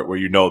sport where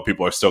you know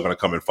people are still going to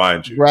come and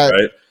find you, right?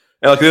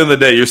 And like at the end of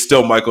the day, you're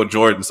still Michael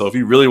Jordan. So if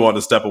you really want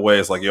to step away,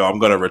 it's like, yo, I'm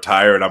going to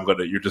retire and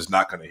you're just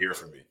not going to hear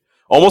from me.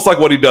 Almost like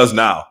what he does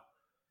now.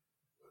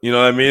 You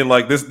know what I mean?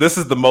 Like this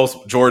is the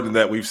most Jordan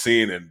that we've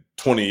seen in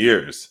 20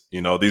 years.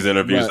 You know, these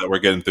interviews that we're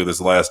getting through this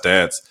Last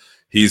Dance,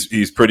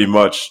 he's pretty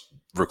much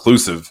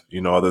reclusive, you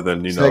know, other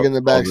than, you know, taking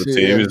the back seat,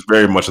 team. He's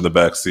very much in the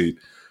back seat.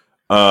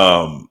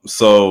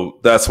 So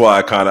that's why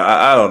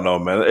I don't know,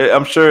 man.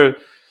 I'm sure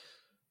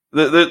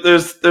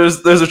there's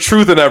a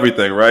truth in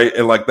everything, right?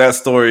 And like that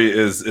story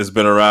is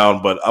been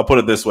around, but I'll put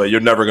it this way: you're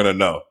never gonna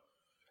know.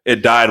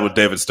 It died with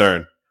David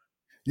Stern.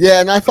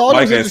 Yeah, and I thought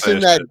it was interesting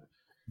that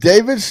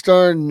David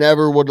Stern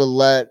never would have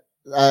let.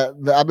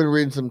 I've been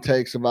reading some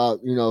takes about,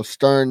 you know,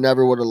 Stern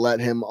never would have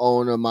let him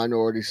own a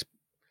minority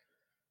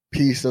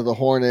piece of the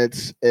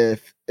Hornets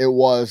if it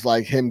was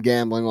like him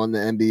gambling on the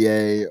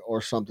NBA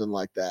or something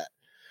like that.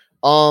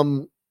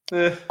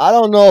 I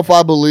don't know if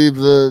I believe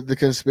the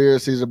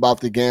conspiracies about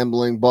the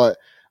gambling, but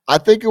I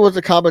think it was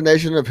a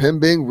combination of him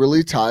being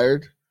really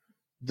tired,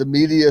 the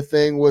media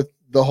thing with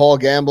the whole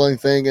gambling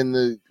thing, and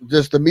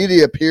the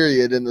media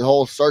period and the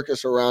whole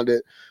circus around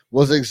it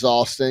was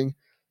exhausting.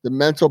 The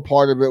mental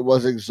part of it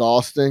was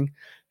exhausting.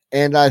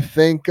 And I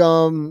think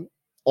on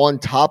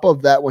top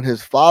of that, when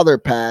his father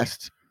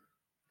passed,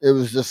 it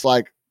was just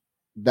like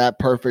that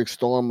perfect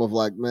storm of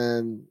like,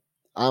 man,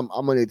 I'm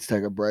gonna need to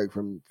take a break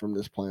from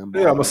this playing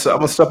ball. Yeah, I'm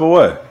gonna step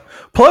away.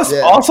 Plus,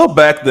 also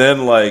back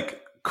then,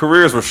 like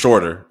careers were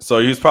shorter, so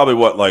he was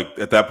probably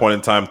at that point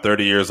in time,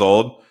 30 years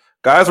old.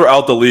 Guys were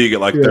out the league at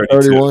like 32.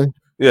 31.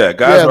 Yeah,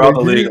 guys were out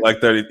the league at like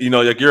 30. You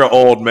know, like you're an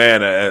old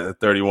man at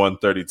 31,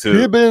 32.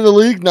 He had been in the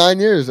league 9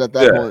 years at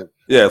that point.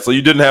 Yeah, so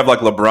you didn't have like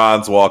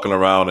LeBron's walking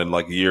around in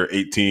like year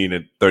 18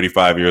 at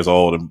 35 years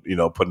old and, you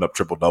know, putting up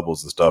triple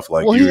doubles and stuff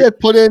like. Well, he had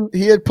put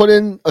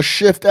in a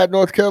shift at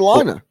North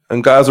Carolina,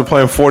 and guys were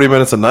playing 40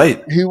 minutes a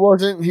night. He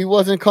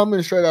wasn't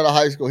coming straight out of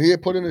high school. He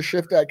had put in a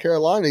shift at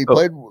Carolina. He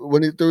played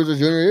when he through his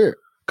junior year.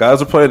 Guys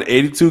were playing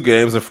 82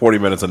 games and 40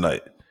 minutes a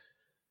night.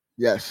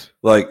 Yes,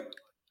 like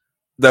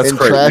that's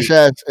crazy.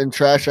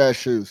 Trash ass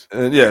shoes.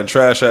 And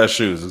trash ass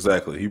shoes.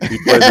 Exactly. He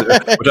played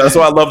but that's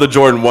why I love the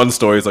Jordan 1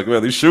 story. He's like,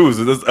 man, these shoes,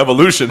 this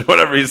evolution.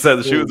 Whatever he said,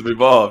 the shoes have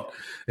evolved.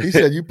 He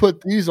said, you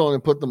put these on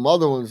and put the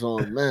other ones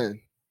on,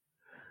 man.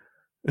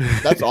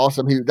 That's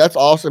awesome. That's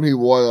awesome. He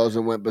wore those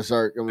and went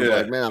berserk and was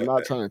like, man, I'm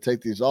not trying to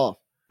take these off.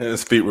 And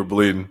his feet were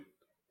bleeding.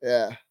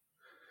 Yeah.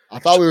 I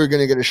thought we were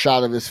going to get a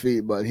shot of his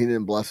feet, but he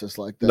didn't bless us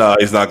like that. No,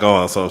 he's not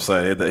going. That's what I'm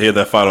saying. He had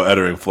that final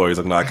editing floor. He's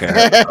like, no, I can't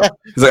have it.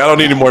 He's like, I don't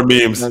need any more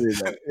memes. I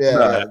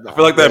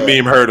feel like that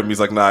meme hurt him. He's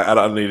like, nah, I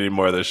don't need any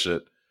more of this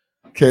shit.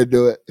 Can't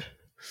do it.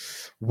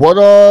 What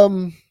are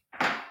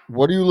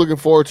you looking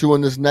forward to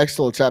in this next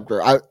little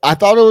chapter? I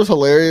thought it was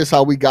hilarious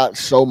how we got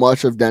so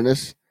much of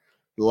Dennis.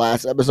 the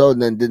last episode,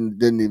 and then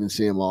didn't even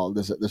see him all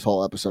this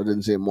whole episode.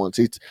 Didn't see him once.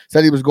 He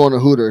said he was going to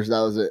Hooters. That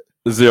was it.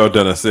 Zero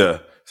Dennis, yeah.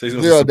 So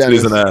he's Zero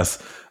Dennis. An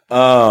ass.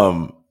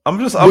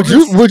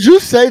 Would you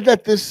say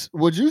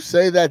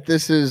that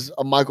this is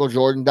a Michael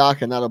Jordan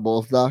doc and not a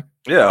Bulls doc?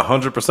 Yeah,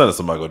 100% it's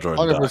a Michael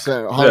Jordan 100%.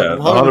 doc. Yeah,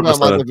 100%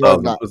 Michael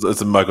Jordan doc.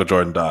 It's a Michael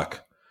Jordan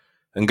doc.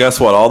 And guess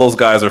what? All those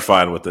guys are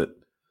fine with it.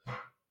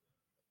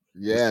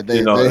 Yeah,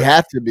 they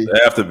have to be. They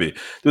have to be.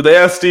 Dude, they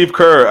asked Steve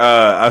Kerr.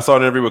 I saw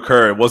an interview with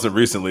Kerr. It wasn't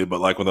recently,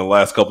 but like within the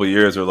last couple of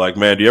years, they're like,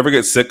 man, do you ever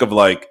get sick of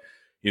like,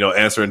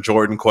 answering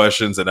Jordan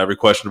questions and every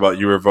question about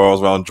you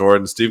revolves around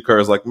Jordan? Steve Kerr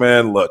is like,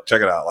 man, look,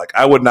 check it out. Like,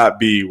 I would not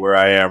be where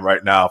I am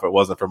right now if it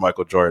wasn't for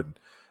Michael Jordan.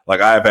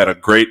 Like, I have had a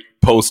great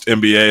post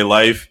NBA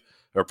life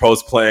or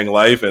post playing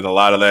life, and a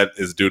lot of that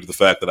is due to the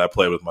fact that I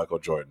played with Michael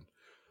Jordan.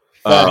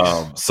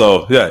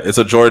 So yeah, it's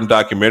a Jordan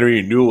documentary.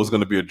 You knew it was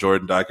going to be a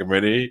Jordan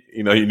documentary.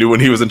 You knew when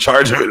he was in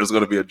charge of it, it was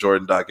going to be a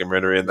Jordan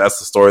documentary, and that's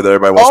the story that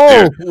everybody wants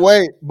to hear.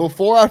 Wait,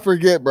 before I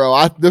forget,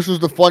 bro, this was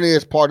the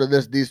funniest part of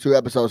these two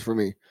episodes for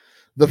me.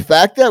 The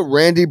fact that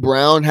Randy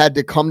Brown had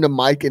to come to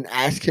Mike and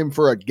ask him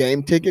for a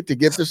game ticket to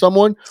give to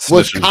someone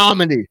was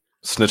comedy.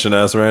 Snitching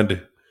ass Randy.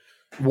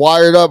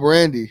 Wired up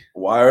Randy.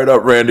 Wired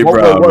up Randy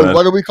Brown.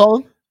 What do we call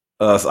him?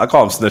 I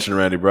call him Snitching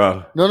Randy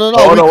Brown. No.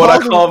 Oh, no, what I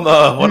call him?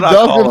 What did I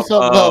call him?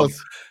 Something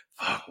else.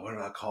 What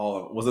did I call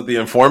him? Was it The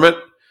Informant?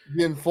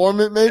 The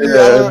Informant, maybe?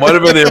 Yeah, it might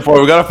have been The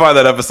Informant. We got to find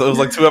that episode. It was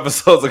like 2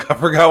 episodes. I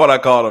forgot what I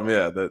called him.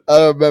 Yeah. I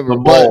don't remember.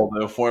 The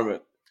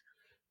Informant.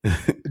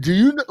 Do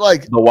you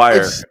like The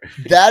Wire?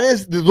 That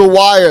is The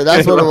Wire.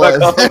 That's what it was.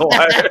 The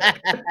Wire.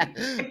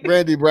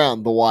 Randy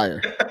Brown, The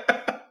Wire.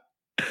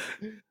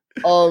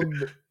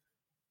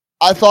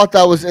 I thought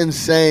that was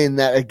insane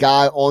that a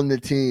guy on the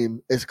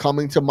team is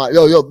coming to Mike.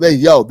 They're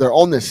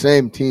on the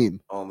same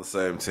team. On the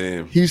same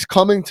team. He's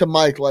coming to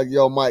Mike like,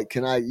 yo, Mike,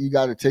 you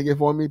got a ticket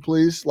for me,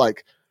 please?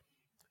 Like,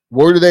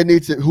 where do they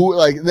need to?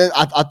 Then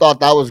I thought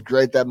that was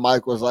great that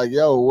Mike was like,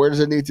 yo, where does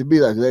it need to be?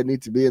 Like, do they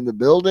need to be in the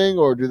building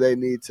or do they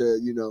need to,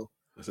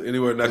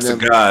 anywhere next to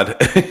God?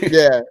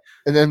 Yeah.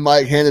 And then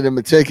Mike handed him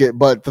a ticket.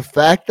 But the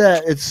fact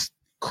that it's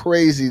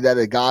crazy that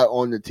a guy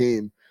on the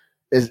team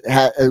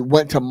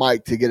went to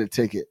Mike to get a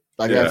ticket.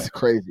 That's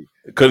crazy.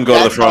 Couldn't go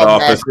to the front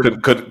office.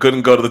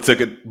 Couldn't go to the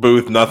ticket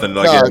booth. Nothing.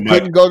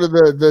 Couldn't go to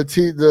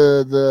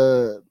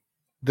the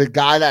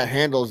guy that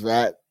handles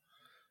that,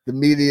 the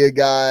media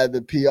guy,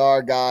 the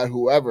PR guy,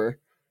 whoever.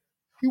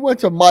 He went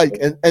to Mike,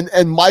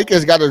 and Mike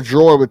has got a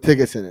drawer with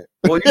tickets in it.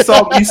 Well, you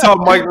saw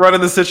Mike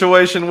running the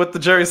situation with the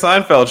Jerry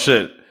Seinfeld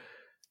shit.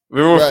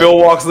 Remember when Phil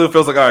walks through?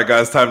 Phil's like, "All right,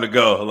 guys, time to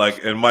go."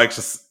 And Mike's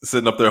just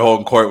sitting up there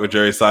holding court with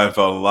Jerry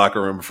Seinfeld in the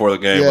locker room before the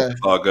game. Yeah.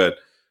 It's all good.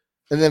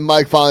 And then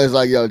Mike finally is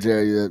like, yo,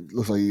 Jerry, it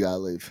looks like you got to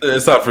leave.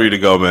 It's not for you to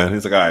go, man.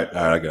 He's like, all right,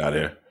 I get out of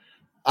here.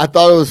 I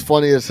thought it was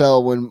funny as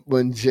hell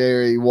when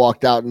Jerry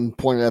walked out and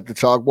pointed at the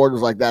chalkboard. It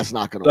was like, that's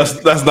not going to work.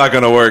 That's not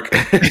going to work.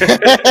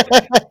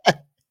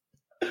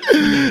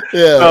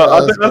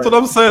 That's what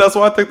I'm saying. That's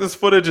why I think this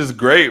footage is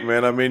great,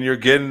 man. I mean,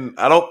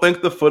 I don't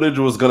think the footage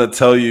was going to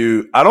tell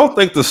you. I don't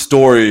think the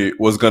story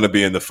was going to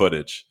be in the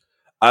footage.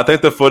 I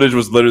think the footage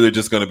was literally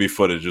just going to be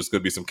footage. There's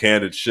going to be some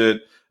candid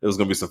shit. It was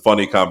going to be some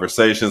funny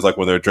conversations, like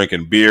when they're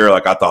drinking beer.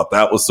 Like, I thought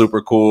that was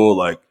super cool.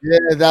 Like, yeah,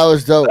 that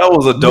was dope. That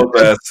was a dope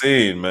ass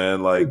scene,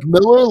 man. Like,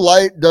 Miller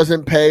Lite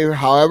doesn't pay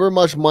however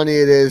much money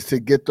it is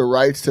to get the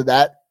rights to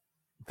that.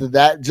 Oh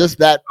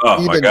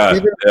my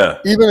God.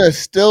 Even a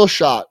still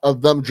shot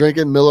of them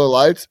drinking Miller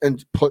Lights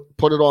and put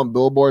it on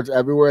billboards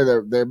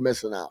everywhere. They're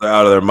missing out. They're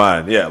out of their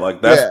mind. Yeah,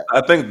 like that's. Yeah.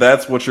 I think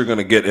that's what you're going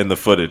to get in the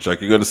footage. Like,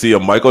 you're going to see a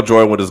Michael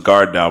Jordan with his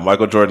guard down,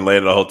 Michael Jordan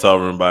laying in a hotel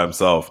room by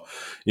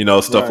himself.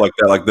 Stuff like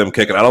that, like them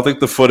kicking. I don't think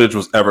the footage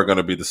was ever going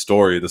to be the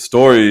story. The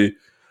story,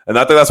 and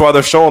I think that's why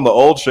they're showing the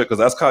old shit, because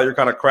that's how you're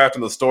kind of crafting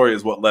the story,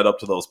 is what led up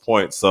to those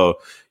points. So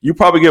you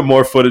probably get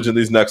more footage in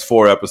these next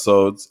 4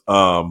 episodes,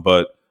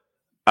 but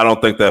I don't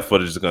think that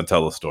footage is going to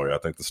tell the story. I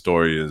think the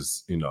story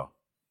is,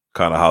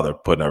 kind of how they're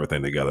putting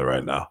everything together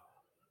right now.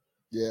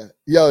 Yeah.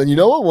 Yo, and you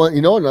know what?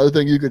 Another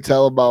thing you could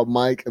tell about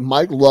Mike.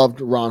 Mike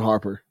loved Ron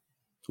Harper.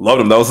 Loved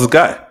him. That was his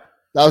guy.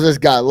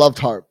 Loved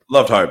Harp.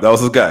 That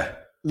was his guy.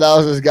 That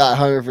was his guy,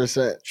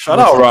 100%. Shout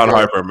out Ron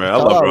Harper, man. I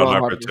love Ron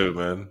Harper too,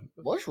 man.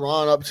 What's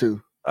Ron up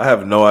to? I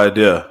have no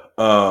idea.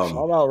 Shout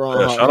out Ron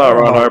Harper. Shout out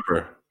Ron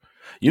Harper.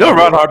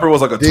 Ron Harper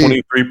was like a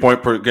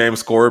 23-point per game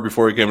scorer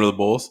before he came to the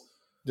Bulls.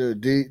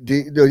 Dude,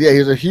 yeah, he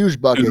was a huge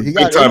bucket. He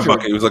got big time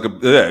bucket. He was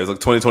like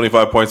 20,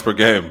 25 points per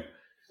game.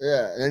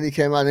 Yeah, and then he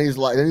came out and he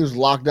was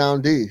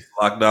lockdown D.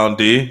 Lockdown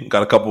D.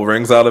 Got a couple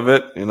rings out of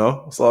it.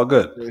 It's all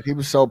good. Dude, he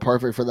was so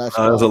perfect for that.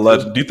 He was a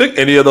legend. Do you think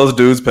any of those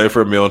dudes pay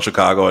for a meal in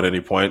Chicago at any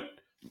point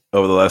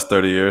over the last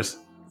 30 years?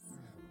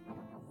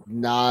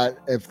 Not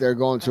if they're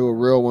going to a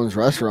real one's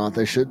restaurant.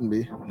 They shouldn't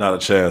be. Not a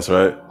chance,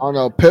 right? I don't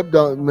know. Pip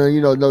don't,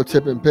 man. No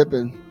tipping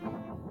Pippin.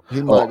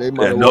 He might. They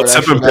might. No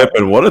tipping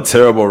Pippin. What a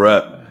terrible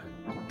rep.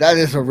 That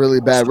is a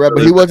really bad rep,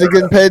 but he wasn't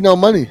getting paid no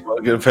money.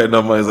 Getting paid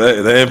no money.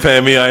 They ain't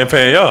paying me. I ain't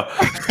paying y'all.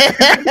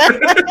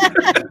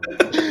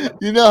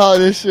 You know how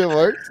this shit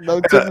works.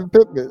 No Tippin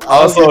Pittman.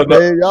 Also,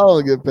 paid,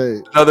 y'all don't get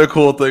paid. Another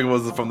cool thing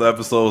was from the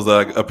episodes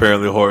that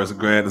apparently Horace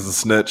Grant is a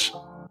snitch,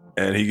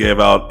 and he gave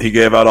out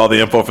all the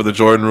info for the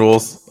Jordan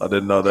rules. I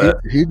didn't know that.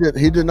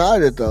 He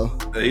denied it though.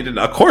 He didn't.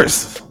 Of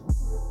course.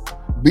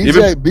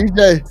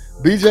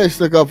 BJ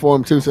stuck up for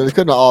him too, so they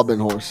couldn't have all been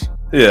Horse.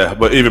 Yeah,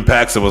 but even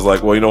Paxson was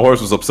like, well,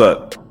 Horse was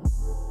upset.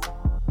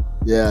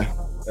 Yeah.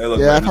 Hey, look,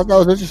 man, I thought that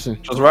was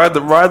interesting. Just ride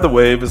the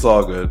wave. It's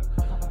all good.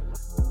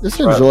 Just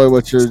enjoy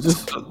what you're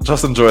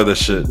just enjoy this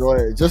shit. Enjoy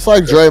it. Just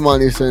like Draymond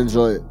needs to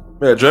enjoy it.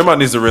 Yeah, Draymond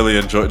needs to really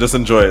enjoy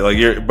it. Like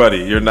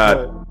you're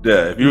not.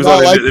 Yeah, if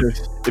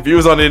he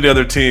was on any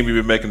other team, he'd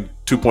be making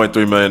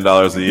 $2.3 million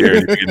a year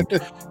and he'd be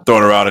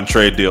throwing around in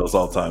trade deals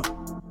all the time.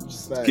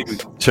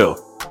 Chill.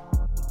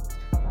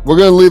 We're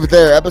gonna leave it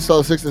there.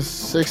 Episode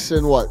 6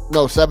 and what?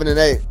 No, 7 and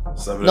 8.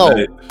 7 and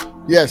 8.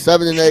 Yeah,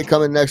 7 and 8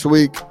 coming next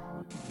week.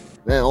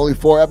 Man, only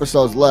 4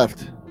 episodes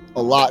left.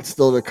 A lot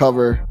still to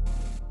cover.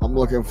 I'm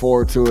looking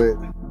forward to it.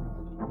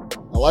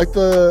 I like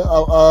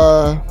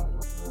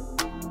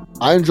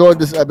I enjoyed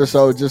this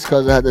episode just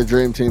because I had the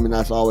dream team, and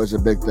that's always a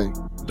big thing.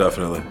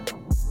 Definitely.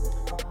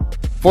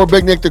 For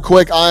Big Nick the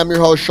Quick, I am your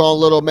host, Sean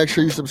Little. Make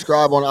sure you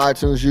subscribe on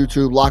iTunes,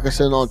 YouTube. Lock us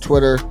in on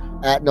Twitter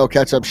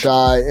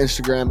 @NoCatchUpShy,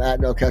 Instagram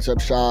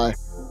 @NoCatchUpShy.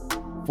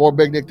 For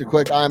Big Nick the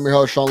Quick, I am your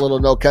host, Sean Little.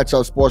 No Catch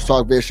Up Sports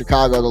Talk via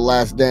Chicago, The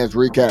Last Dance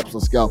recaps.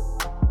 Let's go.